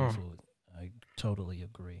 Also Mm. beautiful. I totally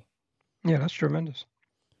agree. Yeah, that's tremendous.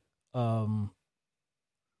 Um,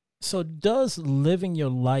 so, does living your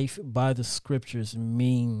life by the scriptures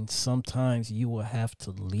mean sometimes you will have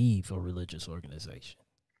to leave a religious organization?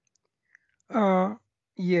 Uh,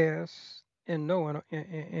 yes and no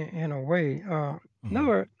in a way. In other Mm-hmm.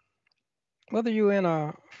 words, whether you're in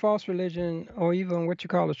a false religion or even what you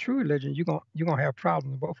call a true religion, you're gonna have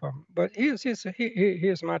problems with both of them. But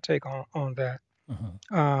here's my take on that.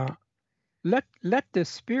 Mm-hmm. Uh, let the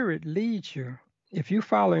Spirit lead you. If you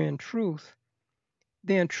follow in truth,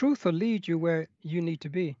 then truth will lead you where you need to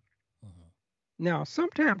be. Mm-hmm. Now,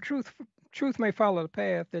 sometimes truth may follow the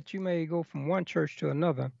path that you may go from one church to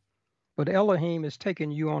another, but Elohim is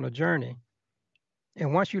taking you on a journey.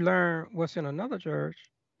 And once you learn what's in another church,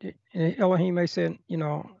 Elohim may say,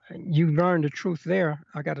 you learn the truth there.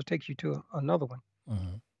 I got to take you to another one.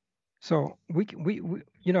 Mm-hmm. So we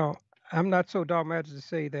I'm not so dogmatic to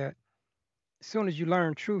say that as soon as you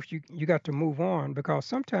learn truth, you got to move on because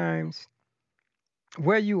sometimes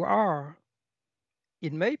where you are,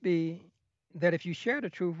 it may be that if you share the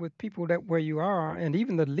truth with people that where you are, and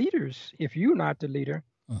even the leaders, if you're not the leader,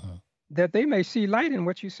 Mm-hmm. that they may see light in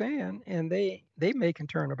what you're saying, and they may can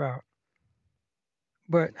turn about.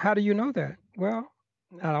 But how do you know that? Well,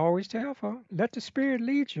 I always tell folks, let the Spirit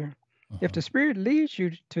lead you. If Mm-hmm. the Spirit leads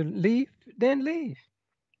you to leave, then leave.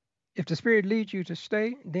 If the Spirit leads you to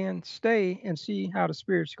stay, then stay and see how the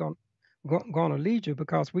Spirit's going to lead you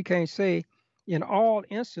because we can't say in all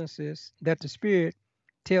instances that the Spirit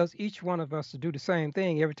tells each one of us to do the same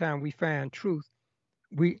thing every time we find truth.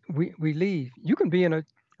 We leave. You can be in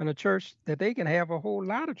a church that they can have a whole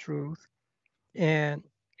lot of truth, and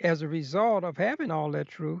as a result of having all that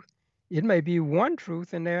truth, it may be one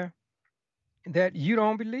truth in there that you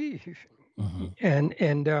don't believe, Mm-hmm.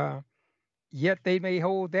 and yet they may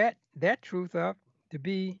hold that truth up to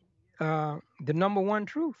be the number one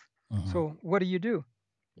truth. Mm-hmm. So what do you do?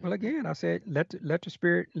 Well, again, I said let the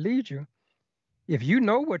Spirit lead you. If you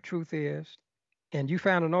know what truth is, and you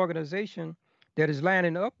found an organization that is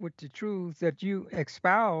lining up with the truths that you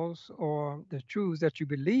espouse or the truths that you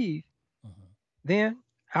believe, Mm-hmm. then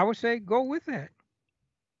I would say go with that.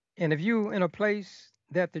 And if you in a place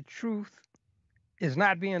that the truth is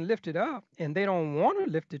not being lifted up and they don't want to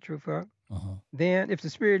lift the truth up, Mm-hmm. then if the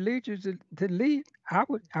Spirit leads you to leave, I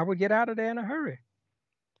would get out of there in a hurry.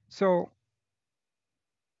 So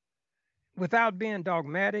without being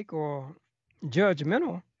dogmatic or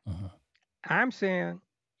judgmental, Mm-hmm. I'm saying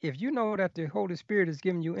if you know that the Holy Spirit is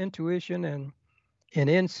giving you intuition and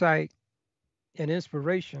insight and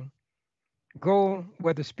inspiration, go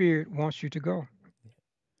where the Spirit wants you to go.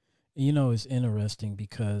 You know, it's interesting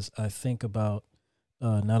because I think about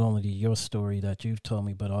not only your story that you've told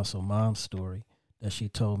me, but also Mom's story that she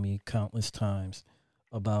told me countless times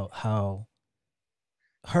about how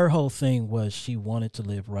her whole thing was she wanted to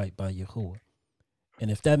live right by Yahuwah. And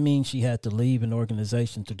if that means she had to leave an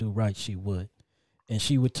organization to do right, she would. And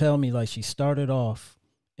she would tell me, like, she started off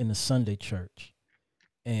in the Sunday church,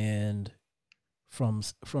 and from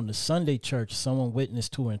the Sunday church, someone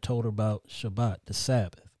witnessed to her and told her about Shabbat, the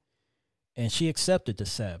Sabbath, and she accepted the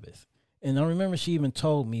Sabbath. And I remember she even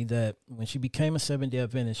told me that when she became a Seventh-day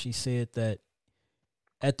Adventist, she said that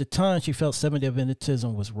at the time she felt Seventh-day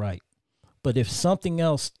Adventism was right, but if something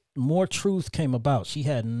else, more truth came about, she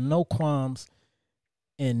had no qualms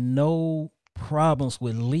and no problems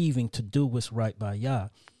with leaving to do what's right by Yah.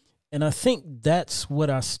 And I think that's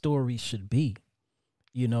what our story should be,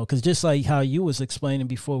 you know, because just like how you was explaining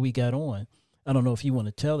before we got on, I don't know if you want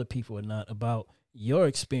to tell the people or not about your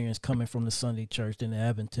experience coming from the Sunday church and the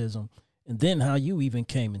Adventism, and then how you even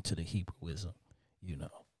came into the Hebrewism, you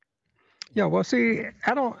know. Yeah, well, see,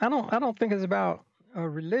 I don't think it's about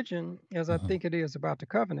religion as I Mm-hmm. think it is about the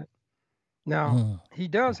covenant. Now, Mm-hmm. he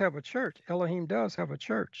does have a church. Elohim does have a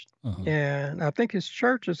church, Mm-hmm. and I think his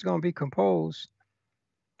church is going to be composed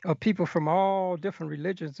of people from all different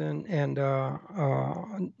religions and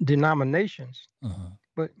denominations.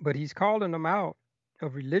 Mm-hmm. But he's calling them out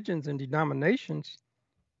of religions and denominations.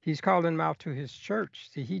 He's calling them out to his church.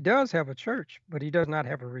 See, he does have a church, but he does not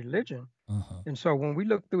have a religion. Mm-hmm. And so when we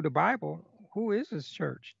look through the Bible, who is his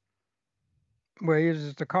church? Well, it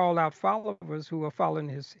is to call out followers who are following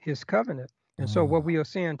his covenant. And so what we are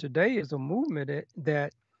seeing today is a movement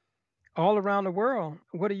that all around the world,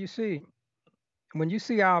 what do you see? When you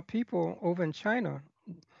see our people over in China,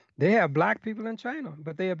 they have black people in China,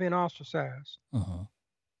 but they are being ostracized. Mm-hmm.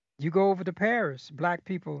 You go over to Paris, black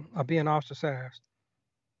people are being ostracized.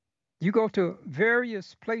 You go to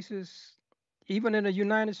various places, even in the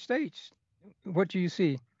United States, what do you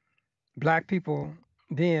see? Black people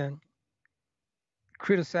being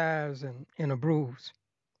criticized and abused.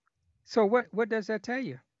 So what does that tell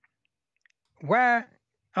you? Why,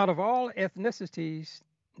 out of all ethnicities,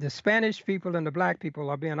 the Spanish people and the black people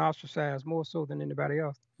are being ostracized more so than anybody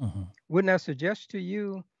else? Mm-hmm. Wouldn't that suggest to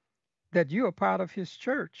you that you're a part of his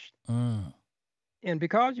church? Mm. And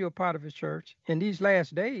because you're a part of his church, in these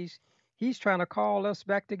last days, he's trying to call us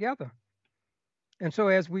back together. And so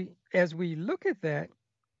as we look at that,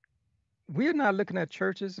 we're not looking at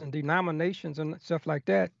churches and denominations and stuff like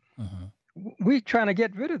that. Mm-hmm. We're trying to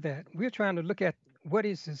get rid of that. We're trying to look at what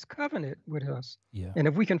is his covenant with us, Yeah. and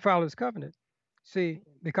if we can follow his covenant. See,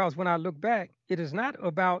 because when I look back, it is not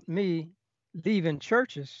about me leaving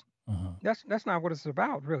churches. Mm-hmm. That's not what it's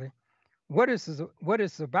about, really. What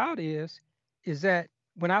it's about is that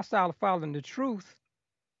when I start following the truth,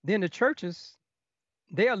 then the churches,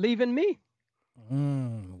 they are leaving me.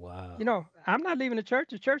 Wow. I'm not leaving the church.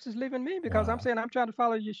 The church is leaving me because I'm Wow. saying I'm trying to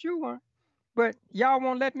follow Yeshua, but y'all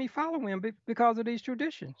won't let me follow him because of these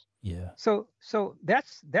traditions. Yeah. So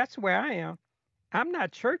that's where I am. I'm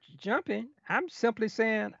not church jumping. I'm simply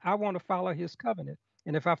saying I want to follow his covenant.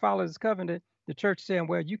 And if I follow his covenant, the church saying,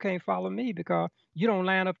 well, you can't follow me because you don't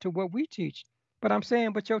line up to what we teach. But I'm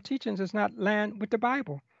saying, but your teachings is not line with the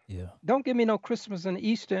Bible. Yeah. Don't give me no Christmas and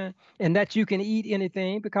Easter and that you can eat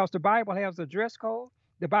anything, because the Bible has a dress code,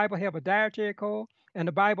 the Bible have a dietary code, and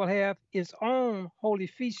the Bible have its own holy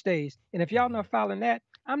feast days. And if y'all Mm-hmm. not following that,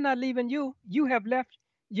 I'm not leaving you. You have left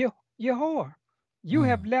your whore. You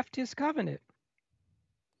have Mm. left his covenant.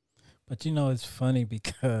 But you know, it's funny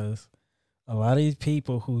because a lot of these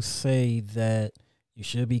people who say that you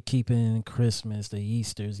should be keeping Christmas, the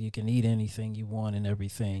Easters, you can eat anything you want and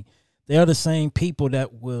everything. They are the same people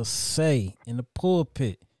that will say in the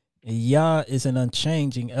pulpit, Yah is an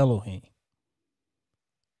unchanging Elohim.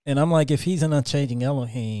 And I'm like, if he's an unchanging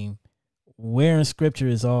Elohim, where in scripture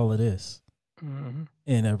is all of this Mm-hmm.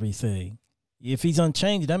 and everything? If he's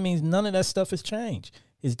unchanged, that means none of that stuff has changed.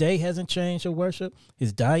 His day hasn't changed of worship.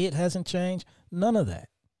 His diet hasn't changed. None of that.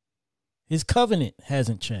 His covenant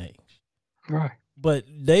hasn't changed. Right. But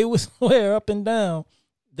they would swear up and down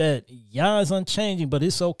that Yah is unchanging, but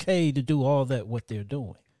it's okay to do all that what they're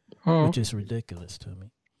doing, which is ridiculous to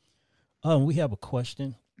me. We have a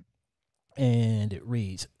question, and it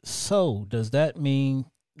reads, so does that mean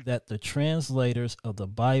that the translators of the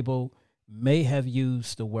Bible may have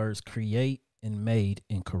used the words create and made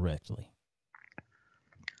incorrectly?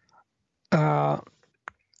 Uh,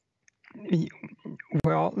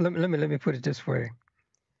 well, let me put it this way.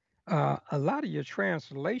 A lot of your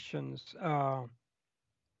translations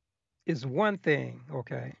is one thing,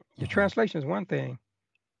 okay? Your Mm-hmm. translation is one thing,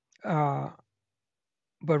 uh,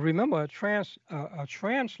 but remember, a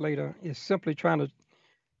translator is simply trying to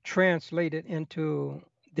translate it into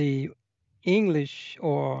the English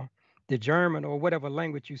or the German or whatever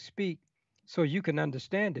language you speak so you can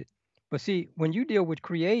understand it. But see, when you deal with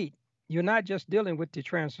create, you're not just dealing with the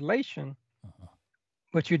translation, Uh-huh.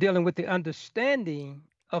 but you're dealing with the understanding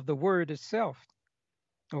of the word itself.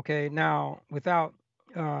 Okay, now without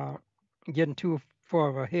uh, getting too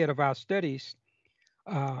far ahead of our studies,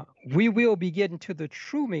 we will be getting to the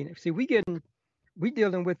true meaning. See, we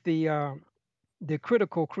dealing with the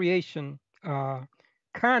critical creation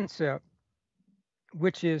concept,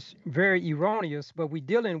 which is very erroneous, but we're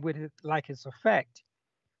dealing with it like it's a fact.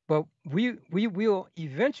 But we will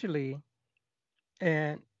eventually,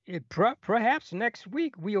 and perhaps next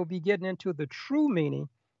week, we'll be getting into the true meaning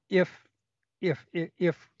if if if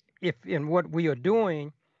if if in what we are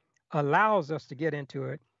doing allows us to get into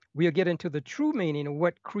it, we'll get into the true meaning of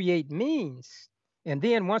what create means. And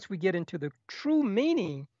then once we get into the true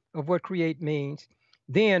meaning of what create means,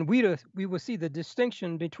 then we will see the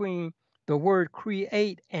distinction between the word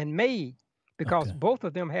create and made, because Okay. both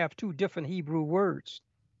of them have two different Hebrew words,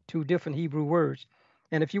 two different Hebrew words.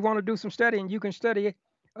 And if you want to do some studying, you can study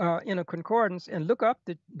in a concordance and look up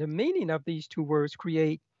the meaning of these two words,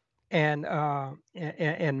 create and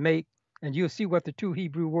make, and you'll see what the two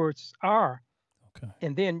Hebrew words are, Okay.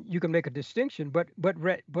 and then you can make a distinction. But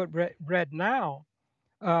now,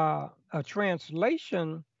 a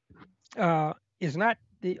translation is not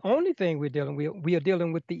the only thing we're dealing with. We are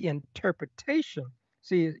dealing with the interpretation.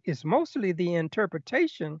 See, it's mostly the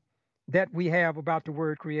interpretation that we have about the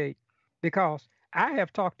word create, because I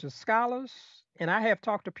have talked to scholars and I have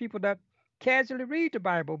talked to people that casually read the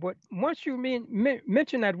Bible, but once you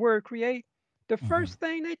mention that word create, the Mm-hmm. first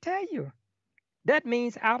thing they tell you that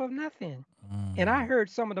means out of nothing. And I Mm. heard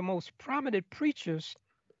some of the most prominent preachers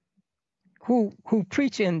who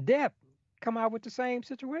preach in depth come out with the same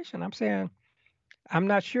situation. I'm saying I'm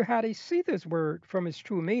not sure how they see this word from its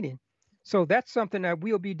true meaning. So that's something that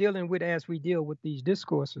we'll be dealing with as we deal with these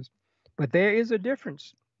discourses. But there is a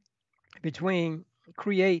difference between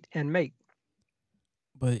create and make.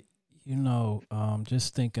 But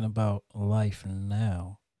just thinking about life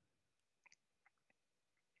now,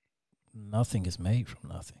 nothing is made from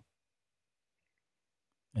nothing.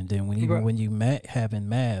 And then But when you have in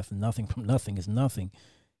math, nothing from nothing is nothing.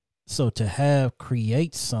 So to have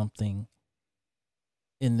create something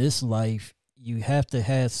in this life, you have to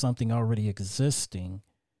have something already existing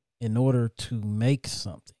in order to make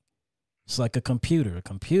something. It's like a computer. A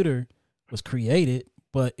computer was created,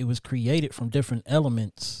 but it was created from different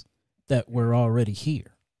elements that were already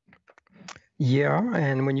here. yeah,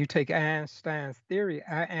 and when you take Einstein's theory,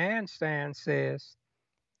 Einstein says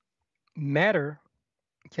matter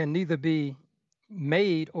can neither be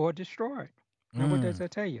made or destroyed. Now, what does Mm.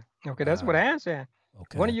 that tell you? Okay, that's what Wow. Einstein,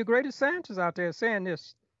 one of Okay. your greatest scientists out there, is saying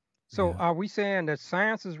this. So, Yeah. are we saying that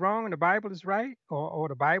science is wrong and the Bible is right, or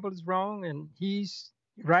the Bible is wrong and he's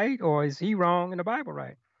right, or is he wrong and the Bible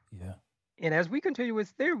right? Yeah. And as we continue with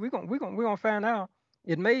theory, we're gonna find out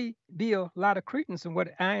it may be a lot of credence in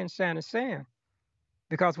what Einstein is saying,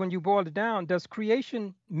 because when you boil it down, does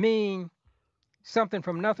creation mean something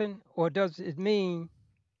from nothing, or does it mean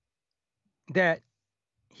that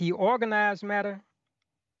he organized matter,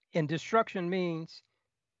 and destruction means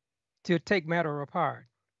to take matter apart?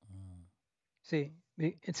 Mm. See,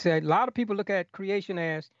 it's a lot of people look at creation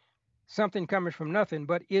as something coming from nothing,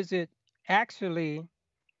 but is it actually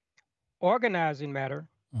organizing matter?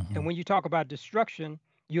 Mm-hmm. And when you talk about destruction,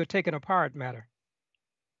 you're taking apart matter.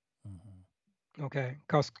 Mm-hmm. Okay,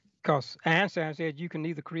 because Einstein said you can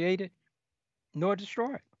neither create it nor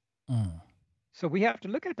destroy it. Mm. So we have to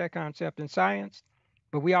look at that concept in science,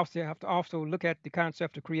 but we also have to also look at the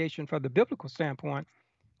concept of creation from the biblical standpoint,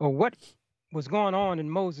 or what was going on in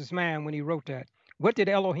Moses' mind when he wrote that. What did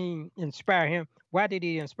Elohim inspire him? Why did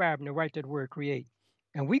he inspire him to write that word create?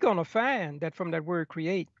 And we're going to find that from that word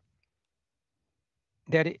create,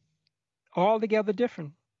 that it altogether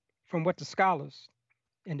different from what the scholars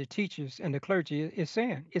and the teachers and the clergy is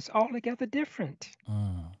saying. It's altogether different.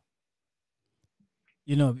 Mm.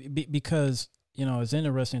 Because it's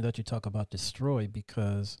interesting that you talk about destroy,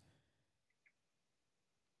 because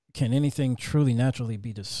can anything truly naturally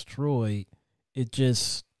be destroyed? It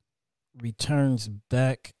just returns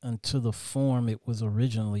back into the form it was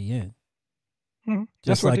originally in. That's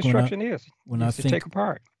Just what like destruction when I is to take think,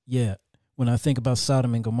 apart. yeah, when I think about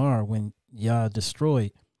Sodom and Gomorrah, when Yah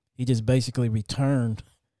destroyed, he just basically returned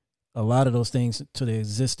a lot of those things to the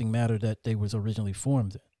existing matter that they was originally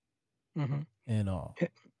formed in Hmm. and all.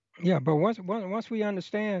 Yeah, but once we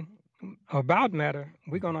understand about matter,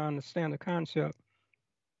 we're going to understand the concept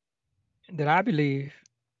that I believe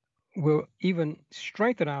will even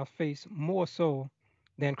strengthen our faith more so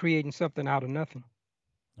than creating something out of nothing.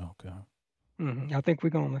 Okay. I think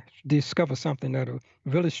we're going to discover something that'll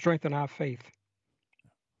really strengthen our faith.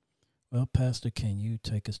 Well, Pastor, can you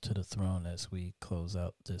take us to the throne as we close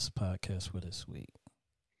out this podcast for this week?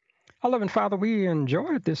 Our loving Father, we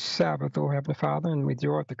enjoyed this Sabbath, oh Heavenly Father, and we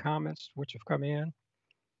enjoyed the comments which have come in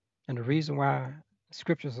and the reason why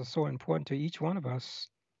scriptures are so important to each one of us.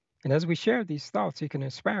 And as we share these thoughts, it can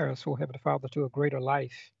inspire us, oh Heavenly Father, to a greater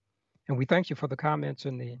life. And we thank you for the comments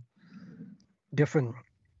and the different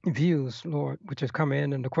views, Lord, which have come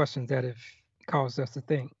in and the questions that have caused us to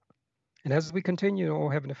think. And as we continue, oh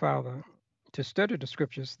Heavenly Father, to study the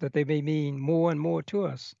scriptures, that they may mean more and more to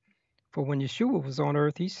us. For when Yeshua was on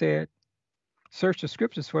earth, he said, search the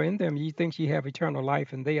scriptures, for in them ye think ye have eternal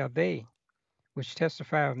life, and they are they which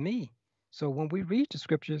testify of me. So when we read the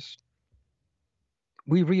scriptures,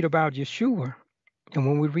 we read about Yeshua. And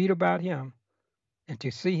when we read about him, and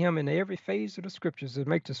to see him in every phase of the scriptures, it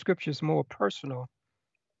makes the scriptures more personal.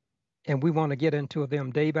 And we want to get into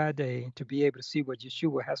them day by day to be able to see what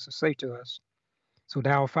Yeshua has to say to us. So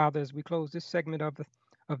now, Father, as we close this segment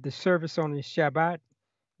of the service on the Shabbat,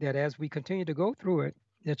 that as we continue to go through it,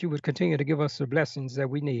 that you would continue to give us the blessings that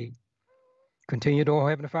we need. Continue, to, oh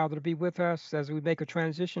Heavenly Father, to be with us as we make a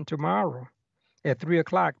transition tomorrow at 3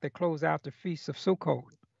 o'clock that close out the Feast of Sukkot,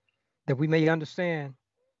 that we may understand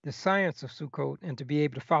the science of Sukkot and to be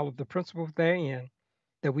able to follow the principles therein,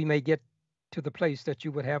 that we may get to the place that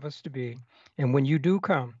you would have us to be. And when you do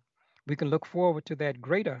come, we can look forward to that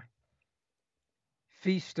greater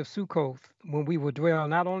Feast of Sukkot when we will dwell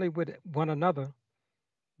not only with one another,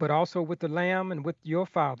 but also with the Lamb and with your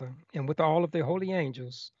Father and with all of the holy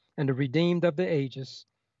angels and the redeemed of the ages,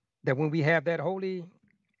 that when we have that holy,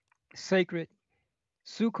 sacred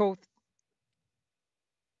Sukkot,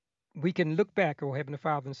 we can look back, O Heavenly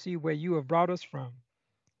Father, and see where you have brought us from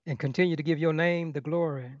and continue to give your name the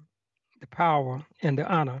glory, the power, and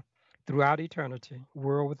the honor throughout eternity,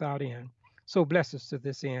 world without end. So bless us to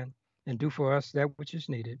this end and do for us that which is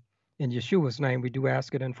needed. In Yeshua's name we do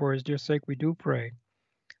ask it, and for his dear sake we do pray.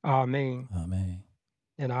 Amen Amen.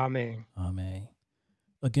 and amen. Amen.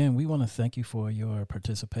 Again, we want to thank you for your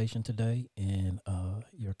participation today and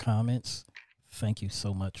your comments. Thank you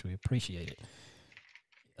so much. We appreciate it.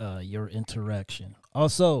 Your interaction.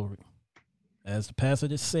 Also, as the pastor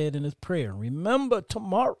just said in his prayer, remember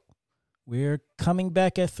tomorrow we're coming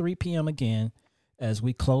back at 3 p.m. again as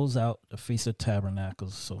we close out the Feast of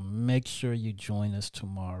Tabernacles. So make sure you join us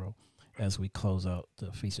tomorrow as we close out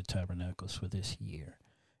the Feast of Tabernacles for this year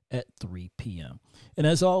at 3 p.m. And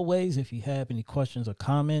as always, if you have any questions or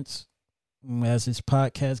comments, as this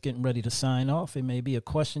podcast getting ready to sign off, it may be a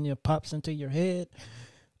question that pops into your head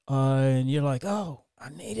and you're like, oh, I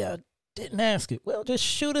didn't ask it. Well, just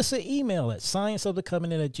shoot us an email at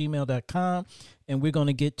scienceofthecovenant@gmail.com, and we're going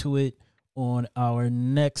to get to it on our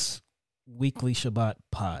next weekly Shabbat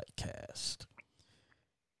podcast.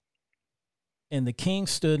 And the king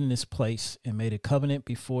stood in his place and made a covenant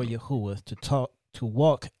before Yahuwah to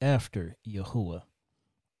walk after Yahuwah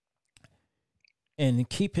and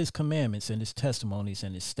keep his commandments and his testimonies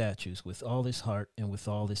and his statutes with all his heart and with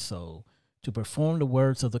all his soul, to perform the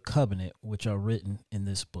words of the covenant which are written in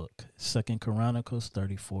this book. 2 Chronicles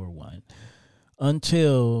 34:1.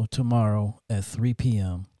 Until tomorrow at 3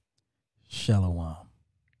 p.m. Shalom.